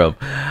coming from.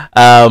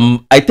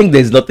 I think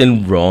there's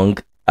nothing wrong.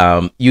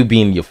 You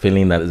being your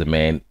feeling as a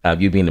man,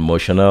 you being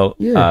emotional,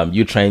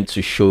 you trying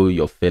to show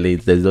your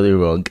feelings. There's nothing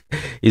wrong.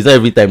 It's not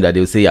every time that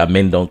they'll say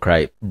men don't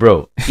cry,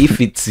 bro.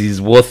 If it is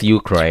worth you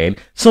crying,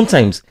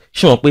 sometimes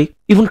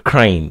even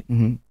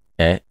crying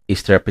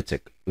is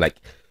therapeutic. Like,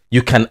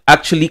 you can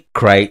actually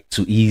cry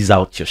to ease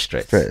out your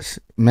stress.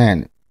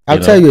 Man, I'll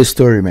tell you a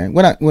story, man.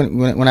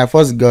 When I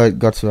first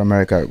got to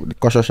America, with the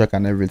culture shock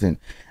and everything,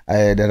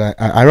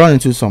 I ran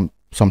into some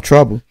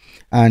trouble,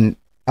 and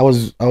I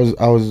was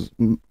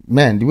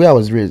man, the way I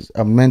was raised,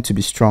 I'm meant to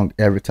be strong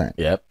every time.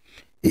 Yep.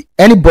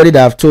 Anybody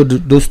that I've told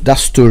that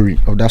story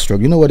of that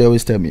struggle, you know what they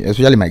always tell me,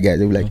 especially my guys,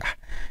 they were like,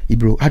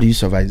 bro, how do you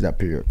survive that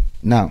period?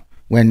 Now,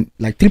 when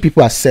like 3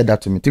 people have said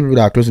that to me, 3 people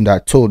that are close to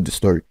that told the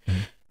story,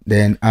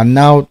 then I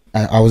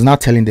was now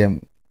telling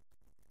them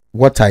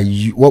what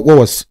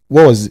was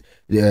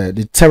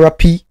the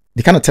therapy,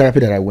 the kind of therapy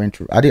that I went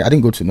through. I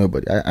didn't go to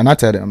nobody. And I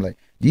tell them, I'm like,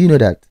 do you know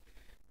that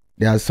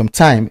there was some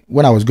time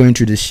when I was going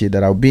through this shit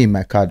that I'll be in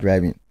my car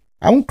driving.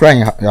 I won't cry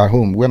at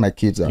home where my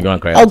kids are. I'll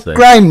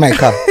cry in my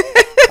car.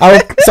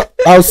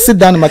 I'll sit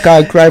down in my car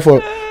and cry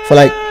for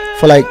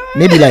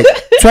maybe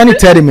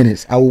 20-30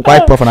 minutes. I will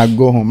wipe off and I'll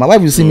go home. My wife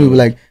will see me be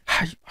like,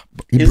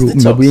 you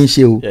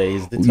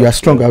are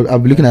strong. I'll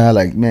be looking at her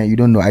like, man, you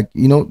don't know.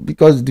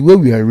 Because the way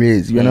we are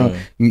raised, we are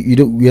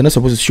not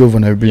supposed to show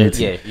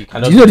vulnerability. You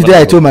know, the day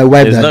I told my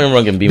wife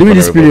that during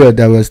this period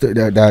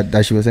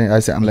that she was saying,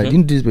 I'm like,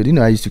 you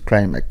know, I used to cry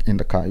in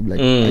the car. Like,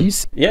 are you?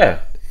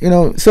 You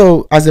know,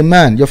 so as a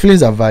man, your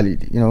feelings are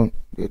valid. You know,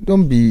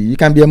 you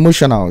can be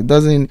emotional.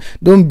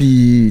 Don't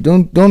be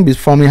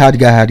forming hard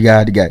guy.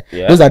 Yeah.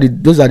 Those are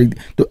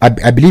the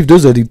I believe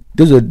those are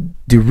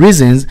the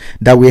reasons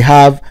that we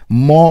have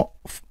more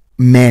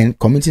men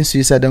committing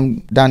suicide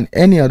than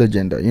any other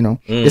gender. You know,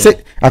 they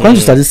say according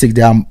to statistics,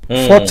 there are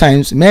 4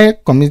 times men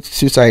commit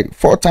suicide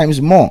 4 times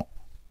more.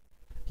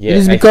 Yeah, it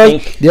is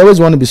because they always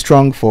want to be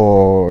strong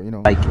for, you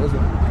know, like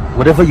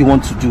whatever you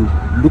want to do.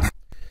 Look.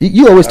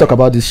 You always talk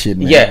about this shit,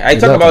 man. Yeah, I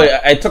talk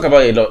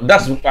about it a lot.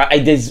 That's I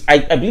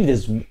believe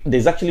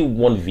there's actually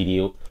one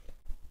video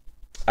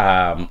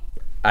I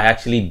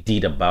actually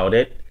did about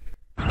it.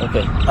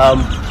 Okay.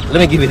 Let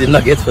me give you the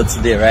nugget for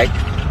today, right?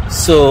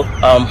 So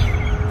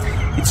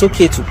it's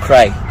okay to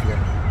cry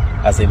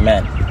as a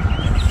man.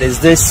 There's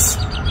this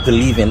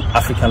belief in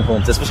African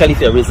homes, especially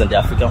if you're raised in the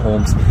African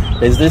homes.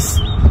 There's this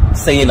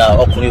saying, you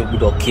know,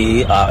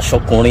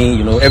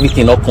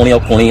 everything, so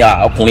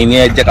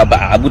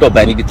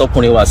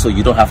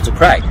you don't have to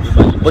cry.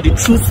 But the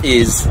truth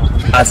is,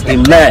 as a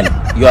man,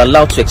 you're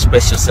allowed to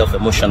express yourself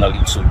emotionally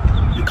too.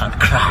 You can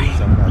cry,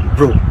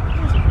 bro.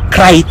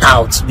 Cry it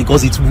out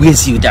because it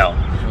weighs you down.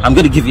 I'm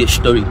going to give you a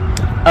story.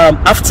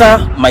 After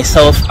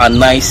myself and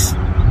Nice,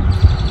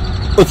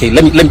 okay,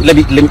 let me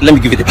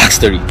give you the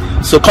backstory.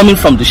 So coming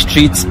from the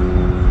streets,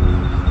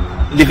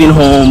 living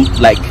home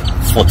like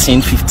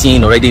 14,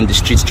 15, already in the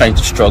streets trying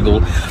to struggle.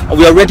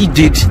 We already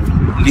did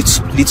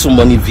little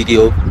money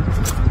video.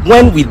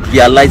 When we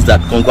realized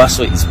that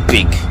Gongwaso is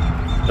big,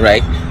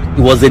 right?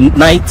 It was a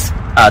night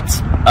at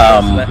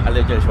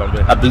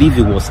I believe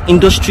it was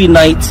Industry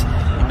Night,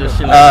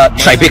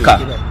 Tribeca.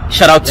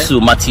 Shout out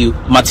to Matthew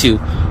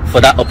for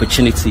that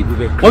opportunity.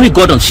 When we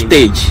got on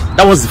stage,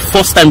 that was the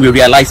first time we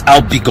realized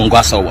how big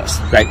Gongwaso was,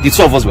 right? The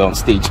 2 of us were on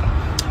stage.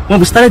 When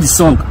we started the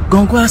song,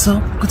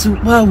 Gongwaso,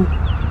 wow.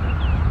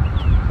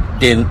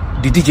 Then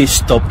the DJ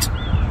stopped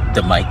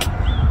the mic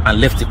and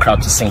left the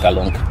crowd to sing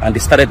along, and they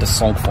started the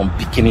song from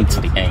beginning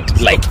to the end,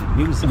 like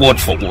word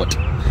for word.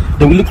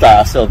 Then we looked at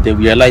ourselves, then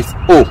we realized,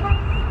 oh,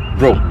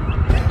 bro,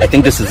 I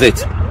think this is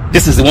it.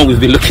 This is the one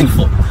we've been looking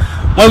for.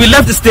 When we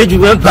left the stage, we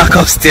went back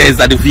upstairs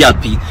at the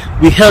VIP.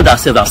 We held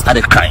ourselves and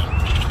started crying.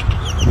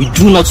 We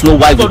do not know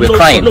why we were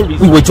crying.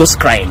 We were just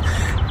crying.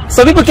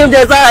 Some people came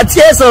there and said,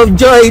 tears of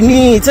joy,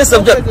 tears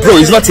of joy. Bro,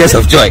 it's not tears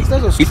of joy.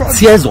 It's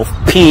tears of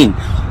pain,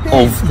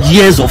 of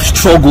years of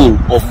struggle,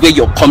 of where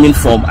you're coming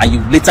from, and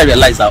you later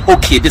realize that,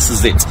 okay, this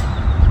is it,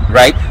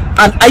 right?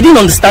 And I didn't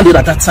understand it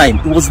at that time.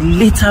 It was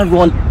later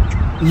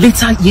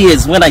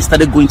years when I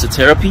started going to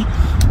therapy.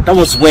 That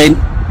was when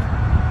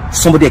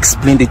somebody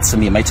explained it to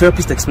me. My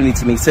therapist explained it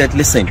to me. He said,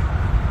 listen,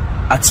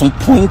 at some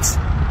point,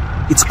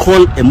 it's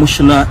called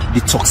emotional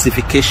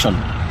detoxification.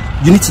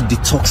 You need to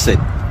detox it,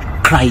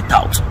 cry it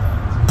out,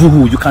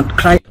 boo-hoo. You can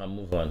cry. You can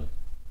move on.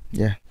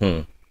 Yeah.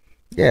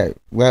 Yeah.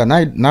 Well,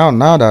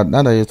 now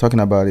that you're talking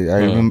about it, I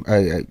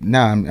remember.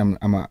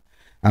 Now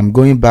I'm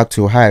going back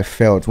to how I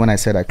felt when I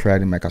said I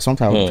cried in my car.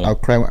 Sometimes I'll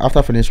cry after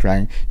I finish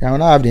crying. I will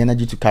not have the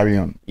energy to carry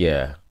on.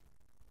 Yeah.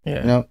 Yeah.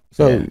 You know.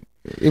 So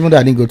even though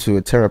I didn't go to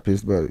a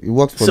therapist, but it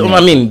worked for me. So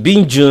I mean,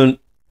 being June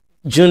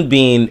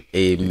being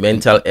a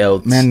mental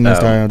health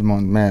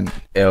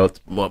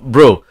health,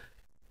 bro,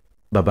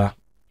 Baba,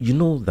 you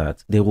know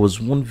that there was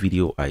one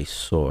video I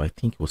saw. I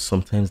think it was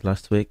sometimes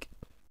last week.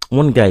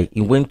 One guy,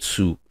 he went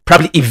to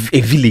probably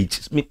a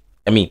village.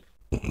 I mean,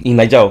 in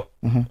Nigeria,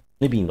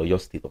 maybe in your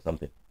state or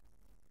something.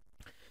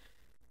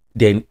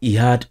 Then he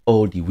had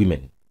all the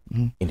women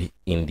in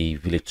the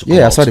village to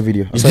come I saw the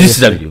video. Did you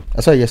see that video?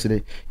 I saw it yesterday.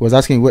 He was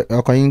asking where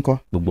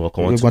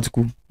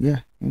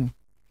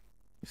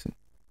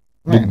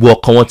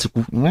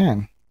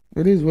man,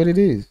 it is what it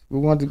is. We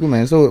want to go,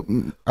 man. So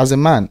as a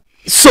man,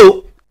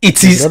 so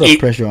it is a lot of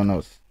pressure on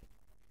us.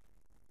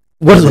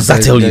 What does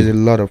that tell you? There's a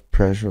lot of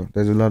pressure.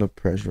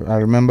 I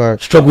remember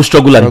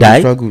struggle and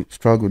die.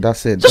 Struggle.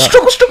 That's it. Just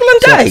struggle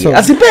and die.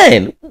 As a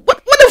man,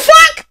 what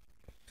the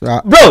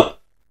fuck, bro?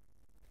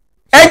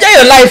 Enjoy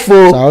your life,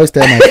 So I always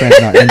tell my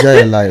friends now, enjoy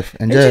your life,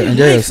 enjoy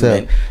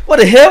yourself. Man. What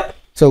the hell?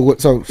 So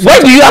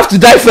why do you have to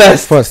die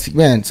first,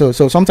 man? So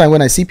sometimes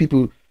when I see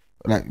people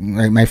like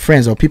my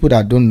friends or people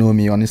that don't know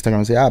me on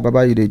Instagram say,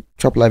 Baba, you they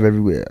chop life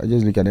everywhere. I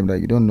just look at them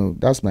like, you don't know.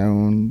 That's my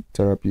own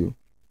therapy.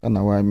 That's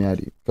not why I'm here.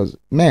 Because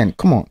man,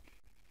 come on,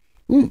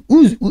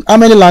 how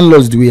many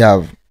landlords do we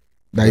have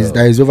that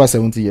is over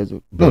 70 years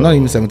old? No, not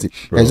even 70.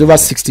 That is over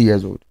 60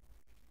 years old.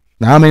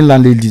 Now, how many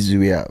landladies do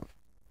we have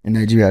in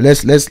Nigeria?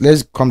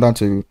 Let's come down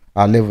to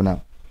our level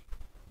now.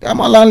 There are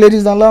more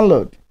landladies than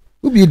landlord.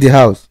 Who built the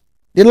house?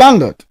 The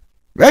landlord.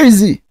 Where is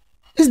he?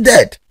 He's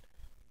dead.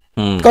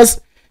 Because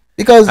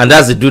and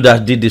that's the dude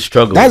that did the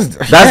struggle. That's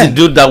the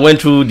dude that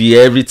went through the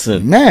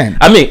everything. Man,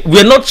 I mean,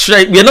 we're not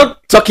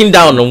talking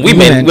down on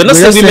women. We're not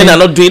saying women are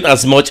not doing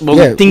as much, but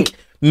we think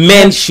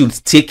men should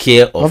take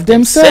care of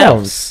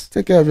themselves.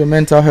 Take care of your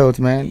mental health,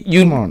 man.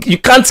 Come on. You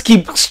can't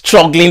keep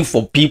struggling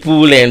for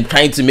people and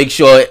trying to make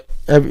sure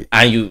and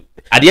you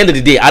at the end of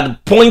the day, at the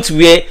point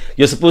where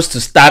you're supposed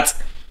to start,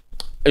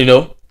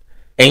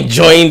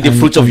 enjoying the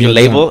fruit of your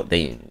labor,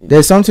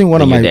 there's something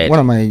one of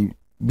my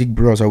big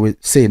bros always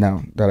say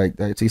now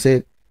that he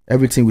said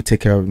everything will take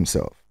care of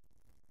himself.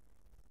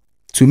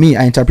 To me,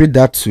 I interpret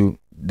that to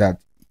that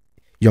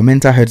your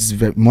mental health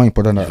is more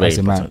important as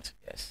a man.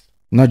 Yes.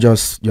 Not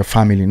just your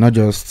family, not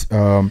just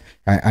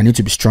I need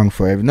to be strong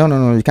forever.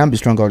 No, you can't be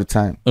strong all the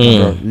time.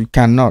 You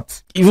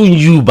cannot. Even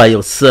you by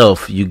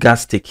yourself, you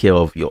guys take care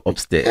of your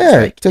upstairs.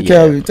 Yeah, take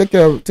care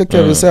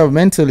of yourself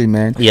mentally,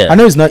 man. Yeah. I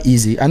know it's not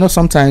easy. I know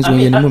sometimes when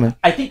you're in the moment.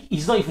 I think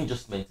it's not even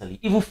just mentally,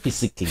 even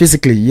physically.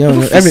 Physically,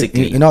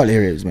 in all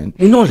areas, man.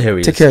 In all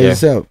areas. Take care of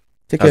yourself.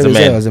 Take care of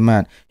yourself as a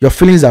man. Your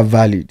feelings are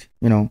valid.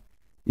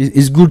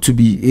 It's good to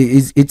be.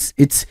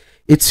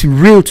 It's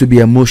real to be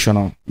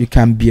emotional. You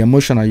can be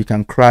emotional. You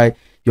can cry.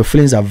 Your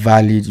feelings are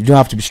valid. You don't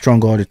have to be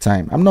strong all the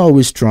time. I'm not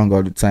always strong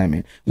all the time,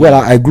 man. Well,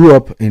 I grew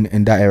up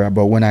in that era,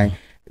 but when I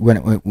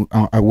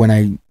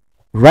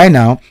right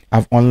now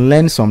I've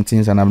unlearned some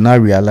things and I've now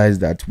realized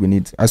that we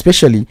need,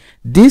 especially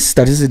this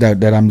statistic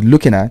that I'm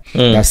looking at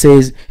that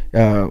says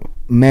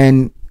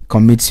men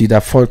commit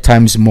suicide 4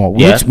 times more.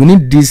 We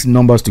need these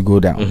numbers to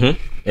go down.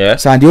 Yeah.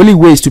 So and the only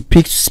way is to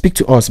speak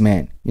to us,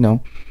 man. Yeah.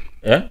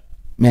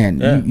 Man,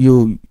 yeah.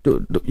 You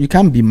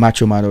can't be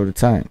macho man all the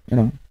time.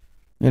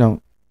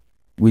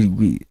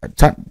 We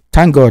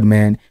thank God,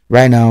 man.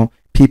 Right now,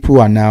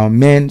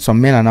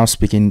 some men are now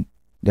speaking.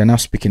 They're now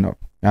speaking up,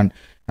 and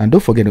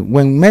don't forget it.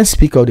 When men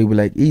speak out, they will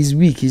like, he's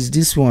weak. He's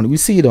this one. We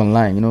see it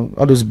online.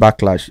 All those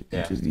backlash.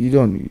 Yeah. You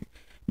don't,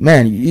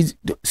 man.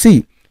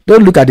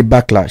 Don't look at the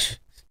backlash.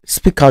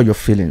 Speak out your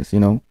feelings.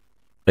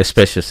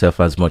 Express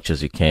yourself as much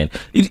as you can.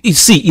 You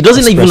see, it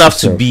doesn't even have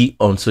to be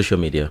on social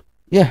media.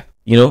 Yeah.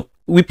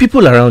 With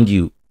people around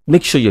you,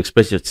 make sure you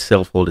express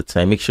yourself all the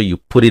time. Make sure you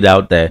put it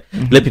out there.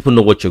 Let people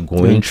know what you're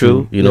going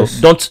through.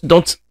 Yes. Don't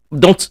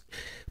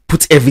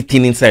put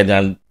everything inside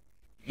and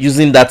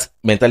using that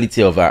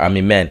mentality of I'm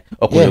a man.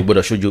 Bro. Man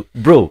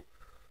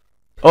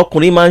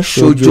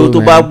shoujo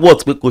to buy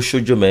what we could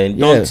shoujo, man.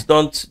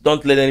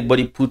 Don't let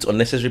anybody put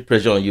unnecessary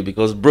pressure on you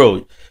because,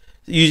 bro,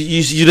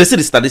 you see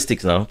the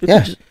statistics now.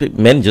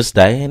 Men just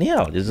die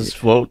anyhow. They just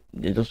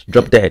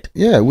drop dead.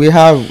 Yeah, we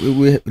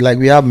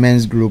have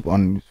men's group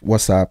on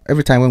WhatsApp.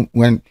 Every time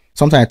when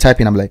sometimes I type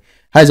in, I'm like,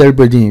 how's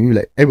everybody doing?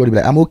 Everybody be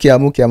like, I'm okay.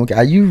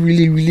 Are you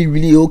really, really,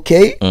 really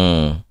okay?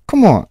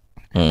 Come on.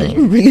 Are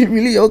you really,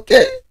 really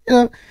okay?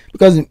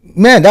 Because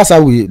man, that's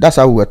how we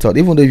were taught.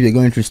 Even though if you're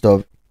going through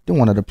stuff, don't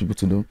want other people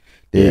to know.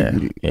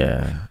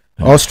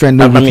 All strength,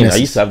 no weakness. I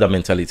used to have that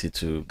mentality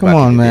too. Come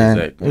on,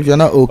 man. If you're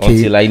not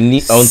okay,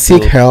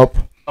 seek help.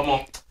 Come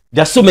on.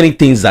 There are so many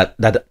things that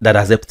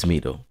has helped me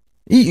though.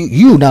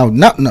 You now,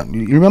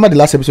 you remember the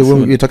last episode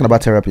when we were talking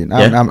about therapy?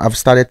 I've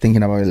started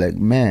thinking about it like,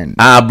 man.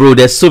 Bro,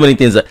 there's so many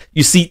things that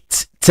you see.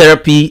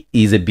 Therapy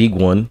is a big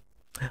one.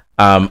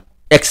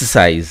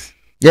 Exercise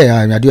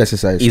Yeah, I do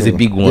exercise. It's a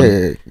big one.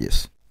 Yeah,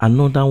 yes.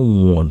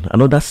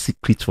 Another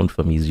secret one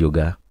for me is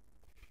yoga.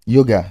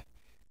 Yoga.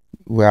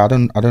 Well, I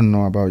don't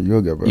know about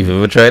yoga, bro. You've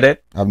ever tried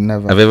it? I've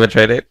never. Have you ever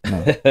tried it?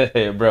 No.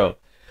 Bro.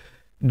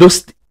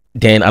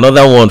 Then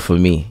another one for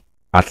me,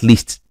 at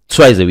least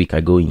twice a week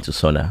I go into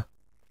sauna.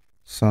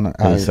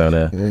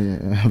 Sauna.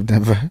 Yeah, I've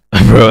never.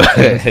 Bro.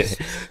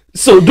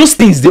 So those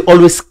things, they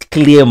always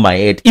clear my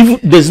head. Even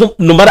there's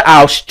no matter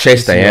how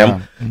stressed I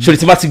am, should the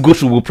automatic go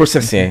through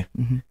processing.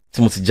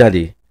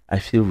 I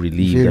feel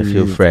relieved, I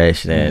feel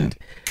fresh, and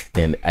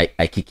then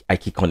I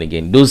kick on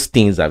again. Those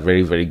things are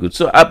very, very good.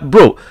 So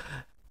bro,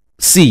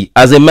 see,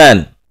 as a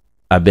man,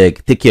 I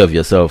beg, take care of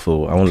yourself.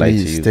 Oh, I won't lie to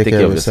you. Take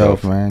care of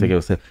yourself, man. Take care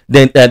of yourself.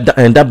 Then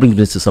and that brings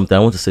me to something. I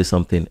want to say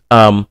something.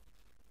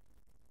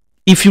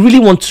 If you really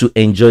want to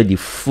enjoy the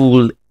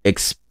full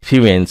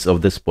experience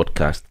of this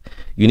podcast,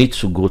 you need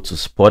to go to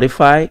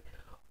Spotify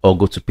or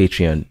go to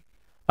Patreon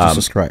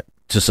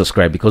to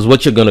subscribe, because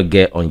what you're gonna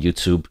get on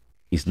YouTube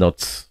is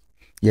not.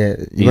 Yeah,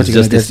 it's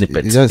just a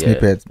snippet. It's just a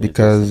snippet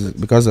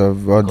because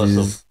of all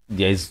these.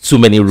 There's too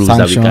many rules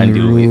that we can't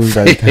deal with.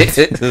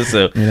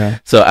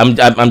 So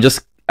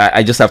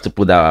I just have to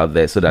put that out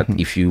there so that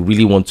if you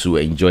really want to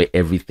enjoy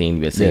everything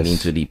we're saying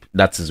into deep,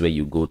 that is where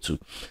you go to.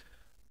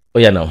 Oh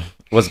yeah, now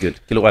what's good?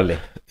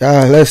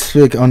 Let's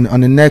speak on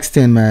the next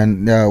thing,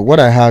 man.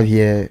 What I have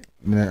here,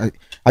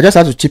 I just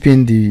have to chip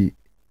in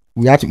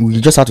we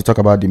just have to talk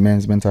about the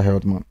men's mental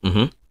health month.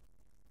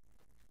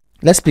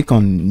 Let's speak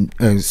on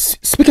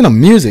speaking of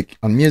music.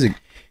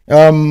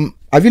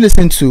 Have you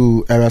listened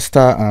to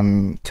Arasta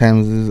and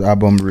Thames'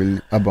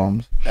 albums?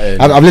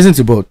 I've listened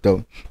to both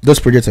though. Those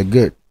projects are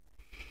good.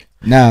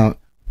 Now,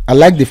 I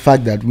like the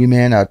fact that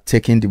women are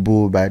taking the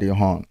bull by the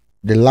horn.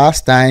 The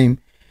last time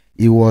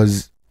it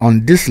was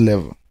on this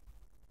level,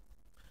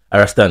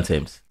 Arasta and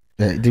Thames.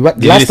 The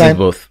last time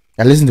both.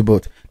 I listened to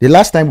both. The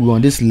last time we were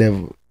on this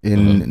level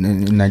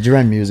in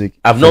Nigerian music,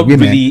 I've not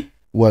really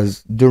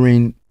was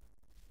during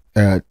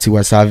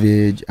Tiwa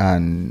Savage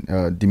and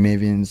the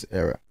Mavins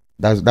era.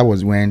 That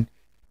was when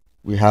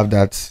we have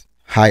that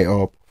high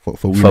up for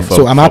women.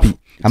 So I'm happy.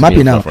 I'm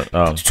happy now.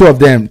 Two of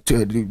them,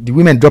 the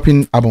women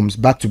dropping albums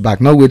back to back,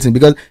 not waiting,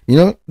 because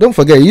don't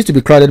forget, it used to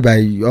be crowded by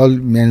all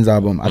men's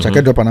album.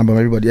 Ashake drop an album,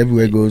 everybody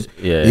everywhere goes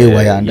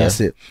and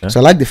that's it. So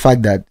I like the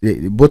fact that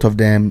both of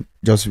them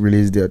just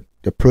released their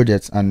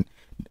projects, and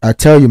I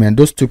tell you, man,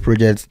 those two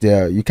projects,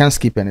 you can't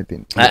skip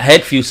anything. I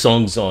heard few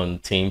songs on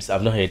Thames.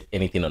 I've not heard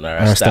anything on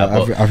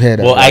Arasta. I've heard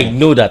that. Well, I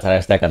know that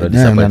Arasta cannot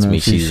disappoint me.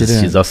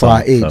 She's awesome. For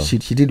her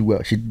age, she did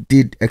well. She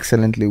did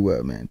excellently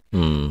well, man.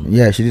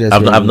 Yeah, she did.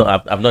 I've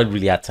not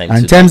really had time.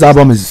 And Thames'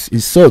 album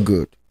is so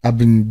good. I've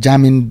been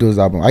jamming those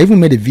albums. I even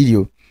made a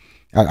video.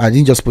 I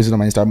didn't just post it on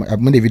my Instagram. I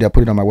made a video. I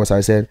put it on my website.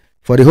 I said,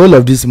 for the whole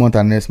of this month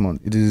and next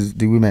month, it is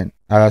the women,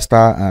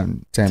 Arasta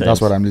and Thames.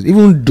 That's what I'm doing.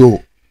 Even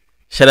though.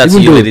 Shout out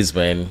to you, ladies,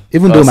 man.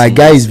 Even though my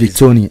guy is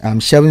Victoni, I'm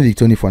shelving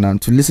Victoni for now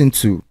to listen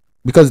to,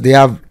 because they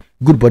have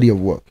good body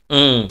of work.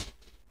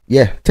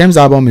 Yeah, Thames'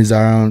 album is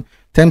around,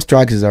 Thames'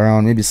 tracks is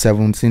around maybe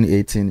 17,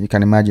 18. You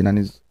can imagine, and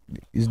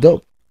it's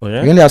dope. Oh,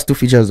 yeah? He only has 2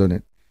 features on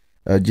it,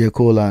 J.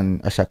 Cole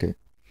and Ashake.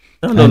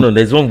 No.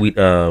 There's one with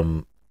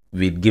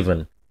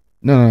Given.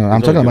 No.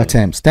 I'm talking about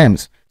Thames.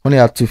 Thames only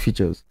have 2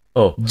 features.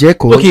 Oh, J.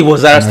 Cole. Okay, it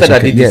was Arasta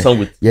that did the song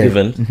with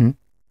Given.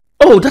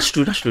 Oh, that's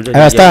true.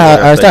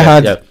 Arasta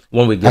had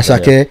one with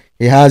Ashake.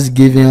 He has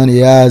Given. He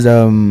has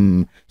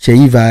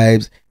Shei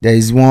Vibes. There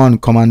is one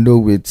Commando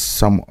with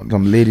some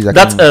ladies.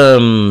 That's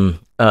every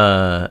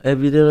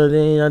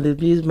day I did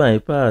this my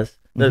past.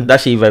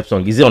 That Shei Vibe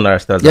song, is it on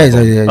Arasta's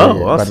album? Yeah.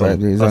 Oh,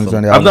 awesome.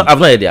 I've not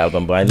heard the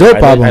album, but I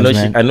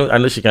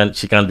know she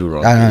can't do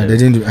wrong. They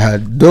didn't do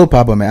dope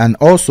album, man. And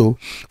also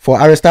for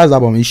Arasta's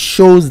album, it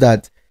shows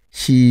that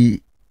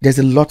there's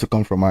a lot to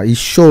come from her. It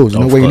shows,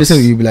 when you listen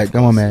to it, you'll be like,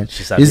 come on, man,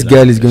 this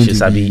girl is going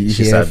to be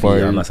here for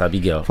a long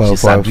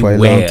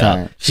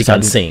time. She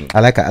can sing. I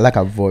like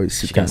her voice.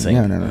 She can sing.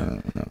 No.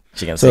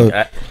 She can sing.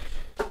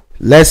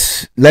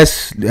 Let's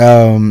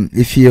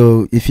if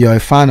you're a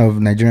fan of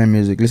Nigerian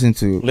music, listen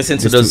to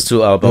those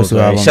two albums.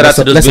 Shout out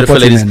to those beautiful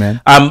ladies, man.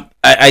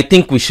 I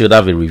think we should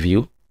have a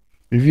review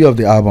of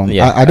the album.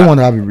 I don't want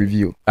to have a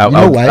review. Why?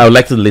 I would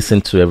like to listen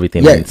to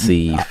everything and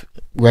see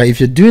if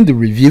you're doing the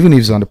review, even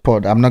if it's on the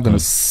pod, I'm not going to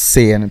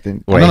say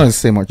anything. I'm not going to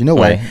say much. You know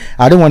why?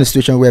 I don't want a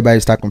situation whereby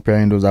you start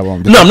comparing those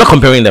albums. No, I'm not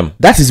comparing them.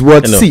 That is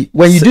what,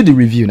 when you do the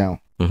review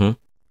now,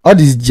 all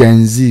these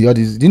Gen Z,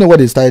 do you know what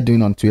they started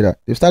doing on Twitter?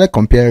 They started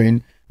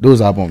comparing those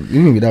albums,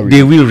 even without review.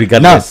 They will,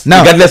 regardless of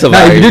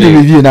if you do the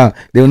review now,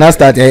 they will not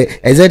start.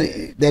 I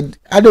said that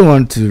I don't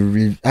want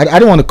to I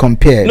don't want to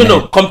compare.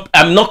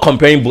 I'm not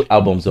comparing both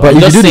albums. But I'm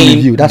if just you do saying, the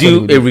review, that's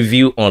do a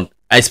review on,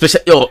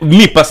 especially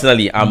me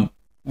personally. I'm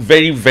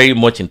very, very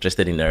much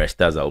interested in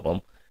Arasta's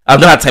album. I've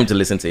not had time to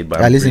listen to it,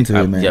 but I listen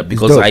to it, man. Yeah,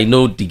 because I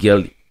know the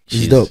girl.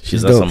 She's dope.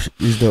 She's awesome.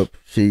 She's dope.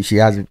 She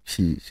has a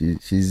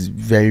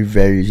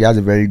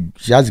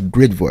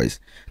great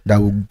voice that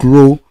will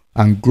grow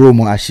and grow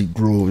more as she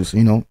grows.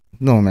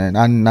 no, man.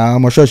 And now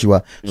I'm sure she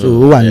was.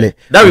 So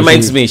that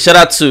reminds me. Shout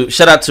out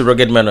to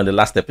Rugged Man on the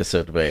last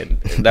episode, man.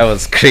 That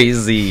was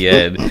crazy,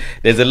 and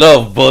there's a lot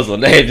of buzz on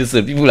that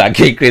episode. People are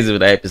getting crazy with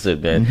that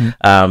episode, man.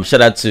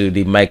 Shout out to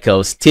the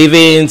Michael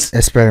Stevens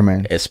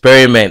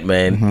experiment,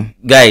 man.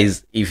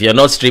 Guys, if you're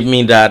not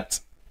streaming that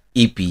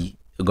EP,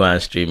 go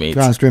and stream it.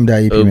 Go and stream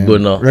that EP, man.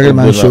 Rugged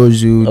Man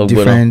shows you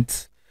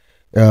different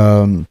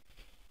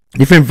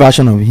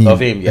version of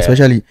him,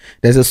 especially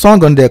there's a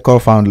song on there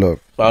called Found Love.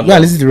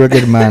 Listen to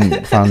Rugged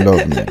Man Found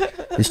Love, man.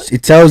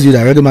 It tells you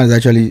that Rugged Man is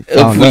actually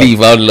found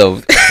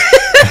love.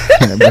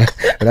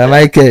 But I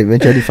like it,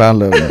 eventually found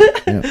love, man.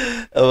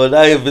 Yeah. Oh,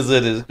 that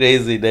episode is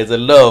crazy. There's a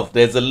lot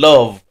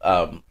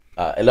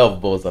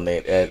of buzz on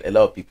it, and a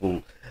lot of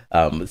people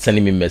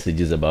sending me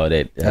messages about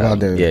it.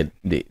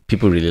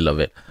 People really love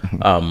it.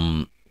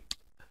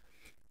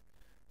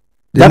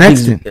 The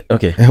next thing.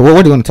 Okay.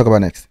 What do you want to talk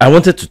about next? I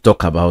wanted to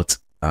talk about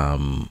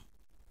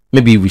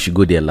maybe we should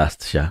go there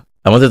last, Sha.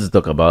 I wanted to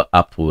talk about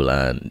Apple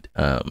and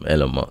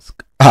Elon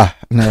Musk. No,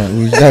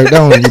 that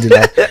one we did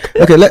that.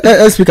 Okay,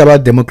 let's speak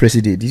about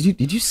Democracy Day.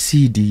 Did you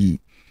see the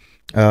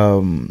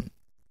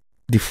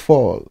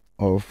fall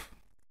of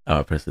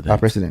our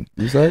president?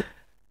 You saw it?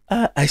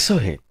 I saw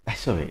it.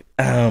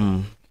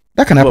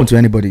 That can happen to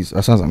anybody, as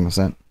far as I'm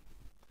concerned.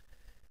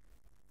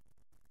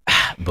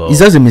 But it's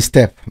just a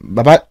misstep.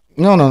 But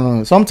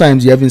no.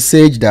 Sometimes you have been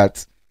sage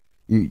that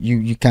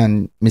you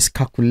can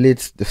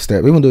miscalculate the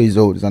step, even though he's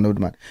an old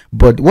man.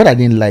 But what I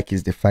didn't like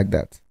is the fact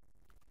that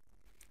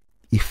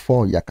he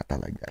fought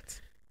Yakata like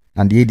that,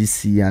 and the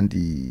ADC and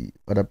the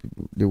other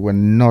people, they were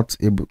not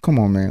able. Come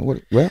on, man. Well,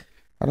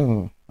 I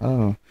don't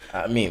know.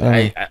 I mean,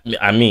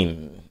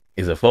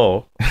 it's a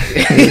fall.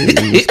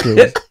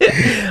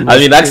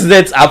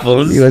 Accidents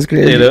happen. It was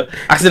crazy.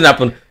 Accident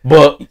happen,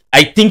 but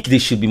I think they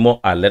should be more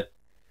alert.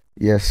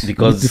 Yes,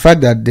 because the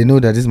fact that they know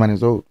that this man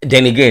is old.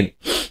 Then again,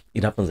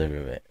 it happens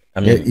everywhere. I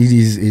mean, it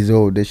is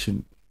old. They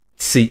should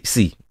see.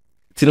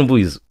 Tinubu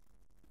is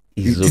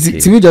okay.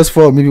 Tinubu just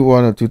fall maybe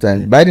 1 or 2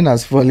 times. Biden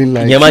has fallen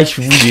like.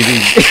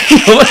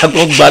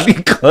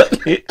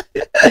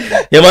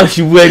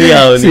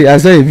 See, I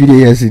saw a video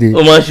yesterday.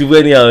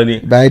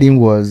 Biden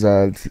was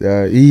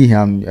he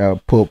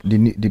and Pope,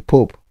 the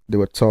Pope. They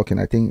were talking.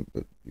 I think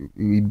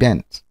he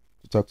bent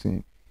to talk to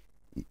him.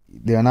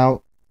 They are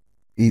now.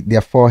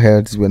 Their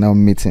foreheads were now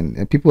meeting,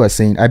 and people are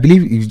saying, I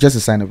believe it's just a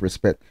sign of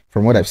respect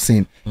from what I've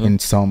seen in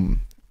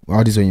some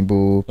all this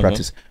Oyinbo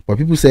practice. But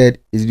people said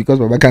it's because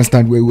Baba can't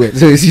stand well.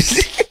 So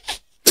it's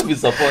we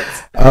support.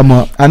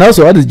 And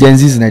also all the Gen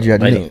Zs in Nigeria,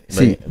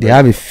 they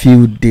have a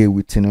field day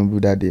with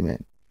Tinubu that day,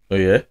 man. Oh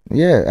yeah.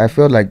 Yeah, I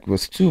felt like it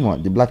was too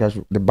much. The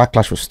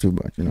backlash was too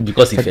much,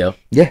 because he fell.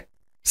 Yeah.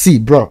 See,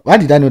 bro, why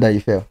did I know that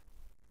he fell?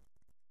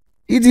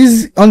 It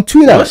is on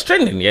Twitter. It was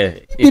trending, yeah.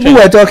 People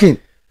were talking.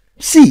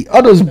 See,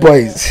 all those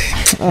boys.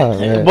 Someone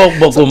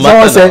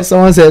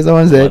said,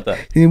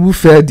 Tinubu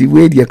felt the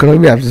way the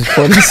economy has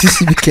fallen since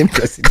he became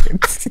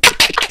president.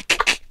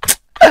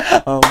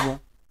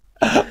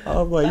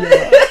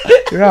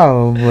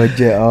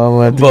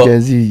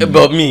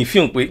 But me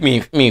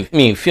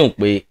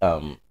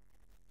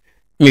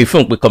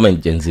film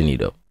comment Gen Z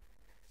though.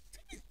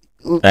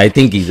 I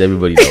think it's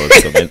everybody that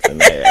was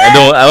commenting.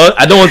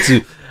 I don't want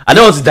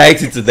to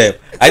direct it to them.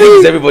 I think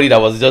it's everybody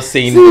that was just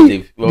saying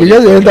they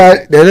just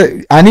enter,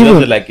 and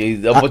even like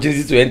the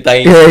opportunity to enter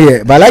in.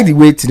 Yeah. But I like the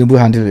way Tinubu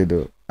handled it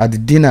though. At the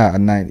dinner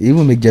at night, he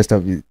even make jest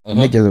of it.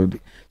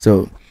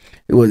 So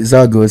it's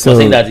all good. So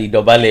saying that he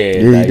dobale.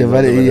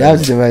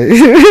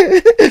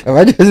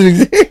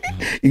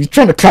 He's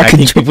trying to crack. I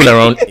think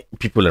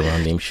people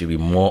around him should be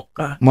more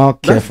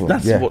careful.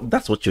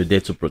 That's what you're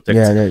there to protect.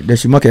 Yeah, they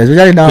should more careful.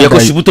 Especially now.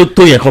 That's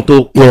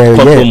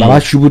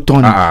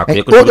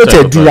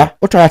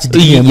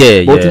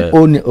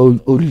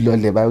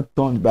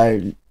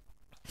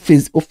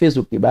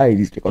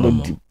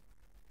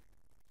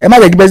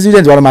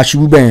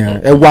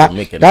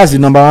the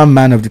number one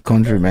man of the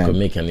country, man. It doesn't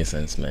make any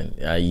sense, man.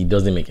 It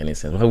doesn't make any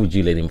sense. Why would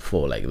you let him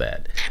fall like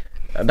that?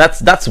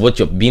 That's what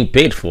you're being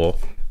paid for.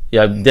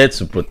 You're there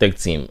to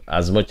protect him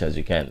as much as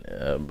you can,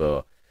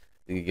 but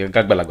and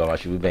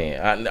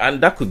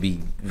that could be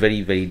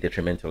very, very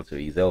detrimental to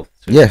his health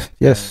too.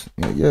 Yes,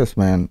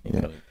 man.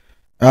 Yeah.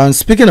 And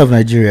speaking of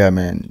Nigeria,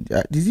 man,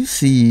 did you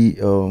see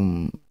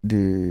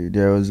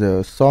there was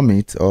a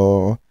summit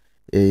or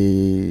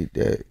an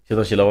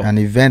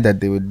event that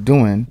they were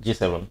doing?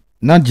 G7.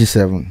 Not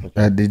G7.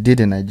 Okay. They did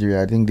in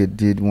Nigeria. I think they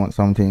did want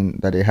something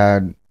that they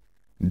had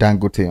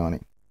Dangote on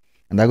it,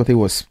 and Dangote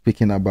was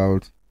speaking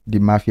about the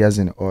mafias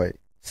in oil.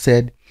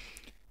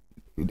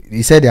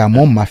 He said there are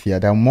more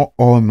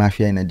oil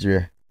mafia in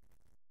Nigeria.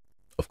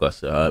 Of course,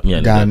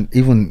 than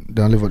even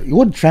the only one.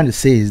 What I'm trying to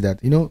say is that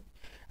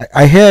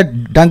I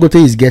heard Dangote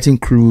is getting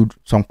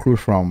some crude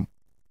from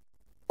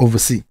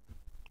overseas.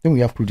 Then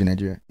we have crude in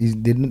Nigeria.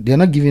 They're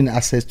not giving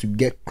access to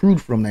get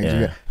crude from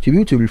Nigeria to be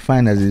able to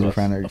refine as a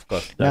refinery. Of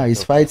course. Now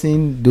he's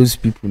fighting those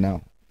people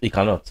now. He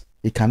cannot.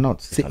 He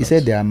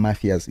said they are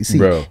mafias. You see,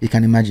 you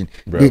can imagine.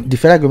 The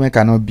federal government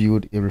cannot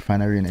build a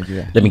refinery in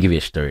Nigeria. Let me give you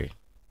a story.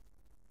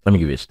 Let me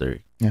give you a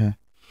story. Yeah.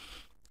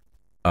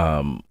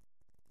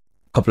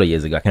 Couple of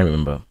years ago, I can't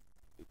remember.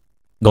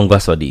 Gonga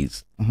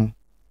Sodis.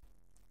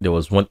 There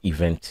was one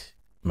event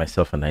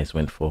myself and I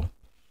went for,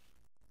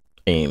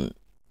 and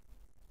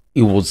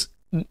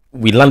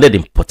we landed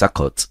in Port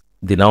Harcourt.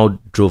 They now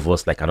drove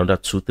us like another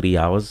 2-3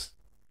 hours.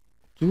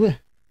 Where?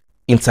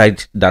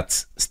 Inside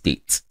that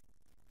state,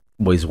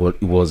 but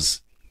it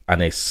was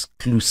an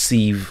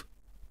exclusive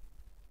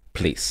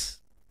place,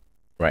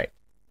 right?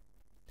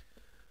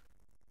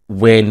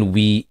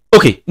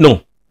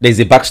 There's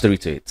a backstory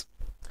to it.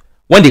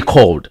 When they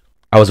called,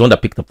 I was the one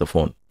that picked up the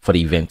phone for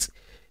the event.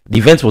 The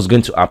event was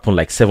going to happen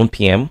like 7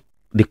 p.m.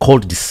 They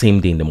called the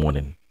same day in the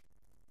morning,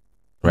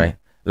 right?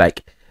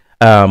 Like,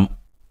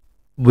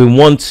 we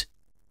want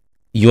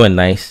you and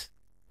Nice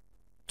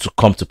to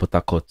come to Port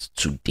Harcourt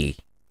today.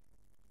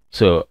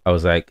 So I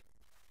was like,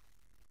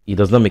 it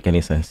does not make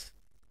any sense,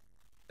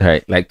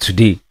 right? Like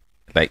today,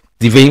 like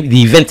the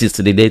event is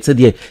today. They said,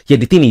 yeah,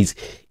 the thing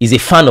is a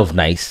fan of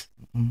Nice,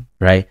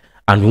 right?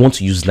 And we want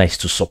to use Nice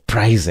to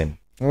surprise him.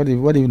 What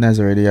if Nice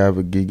already have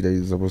a gig that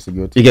he's supposed to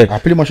go to? I'm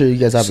pretty much sure you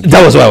guys have a gig.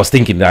 That was what I was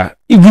thinking, that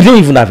we don't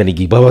even have any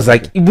gig, but I was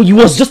like, it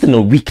was just in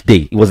a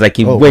weekday. It was like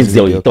a Wednesday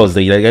or a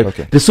Thursday. Like,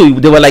 okay. So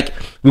they were like,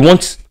 we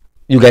want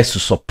you guys to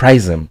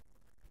surprise him,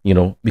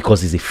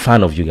 because he's a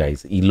fan of you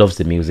guys. He loves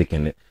the music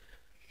and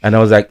I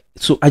was like,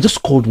 so I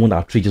just called one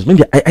outrageous.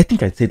 Maybe I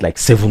think I said like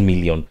 7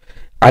 million.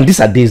 And these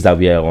are days that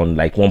we are on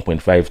like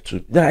 1.5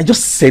 to. Then I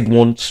just said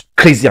one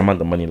crazy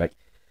amount of money, like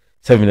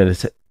 7 million.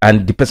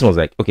 And the person was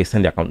like, okay,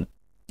 send the account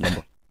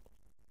number.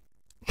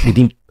 They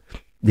didn't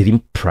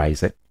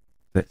price it.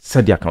 They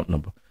said the account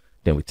number.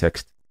 Then we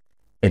text.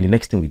 And the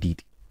next thing we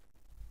did,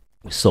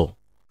 we didn't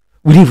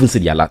even see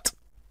the alert.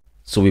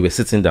 So we were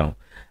sitting down.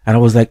 And I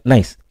was like,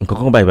 Nice.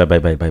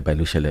 Bye,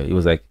 Lucia. He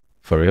was like,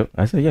 for real?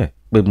 I said, yeah.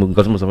 But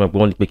because most of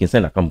them we can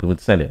send account, we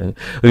send it.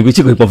 We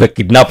should go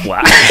kidnap.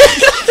 I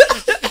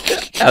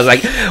was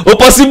like, oh,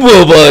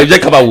 possible, but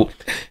just come out.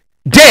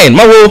 Then,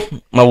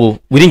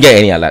 Mawo, we didn't get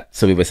any alert.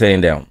 So we were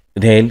sitting down.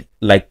 Then,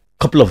 like a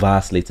couple of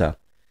hours later,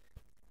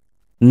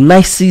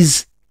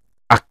 Nice's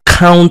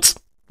account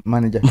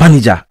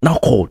manager now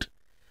called.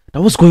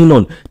 That was going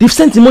on. They've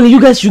sent the money.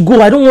 You guys should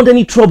go. I don't want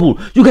any trouble.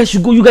 You guys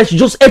should go. You guys should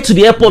just head to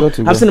the airport.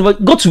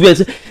 Go to where?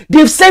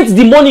 They've sent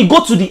the money.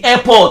 Go to the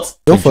airport.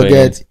 Don't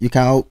forget, you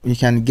can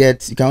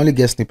only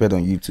get snippet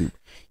on YouTube.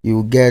 You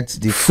will get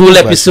the full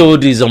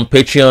episode is on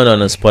Patreon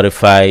and on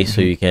Spotify, so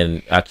you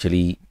can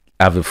actually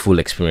have a full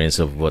experience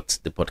of what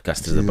the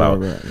podcast is about.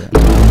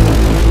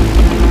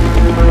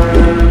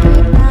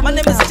 My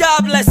name is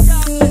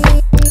Jobless.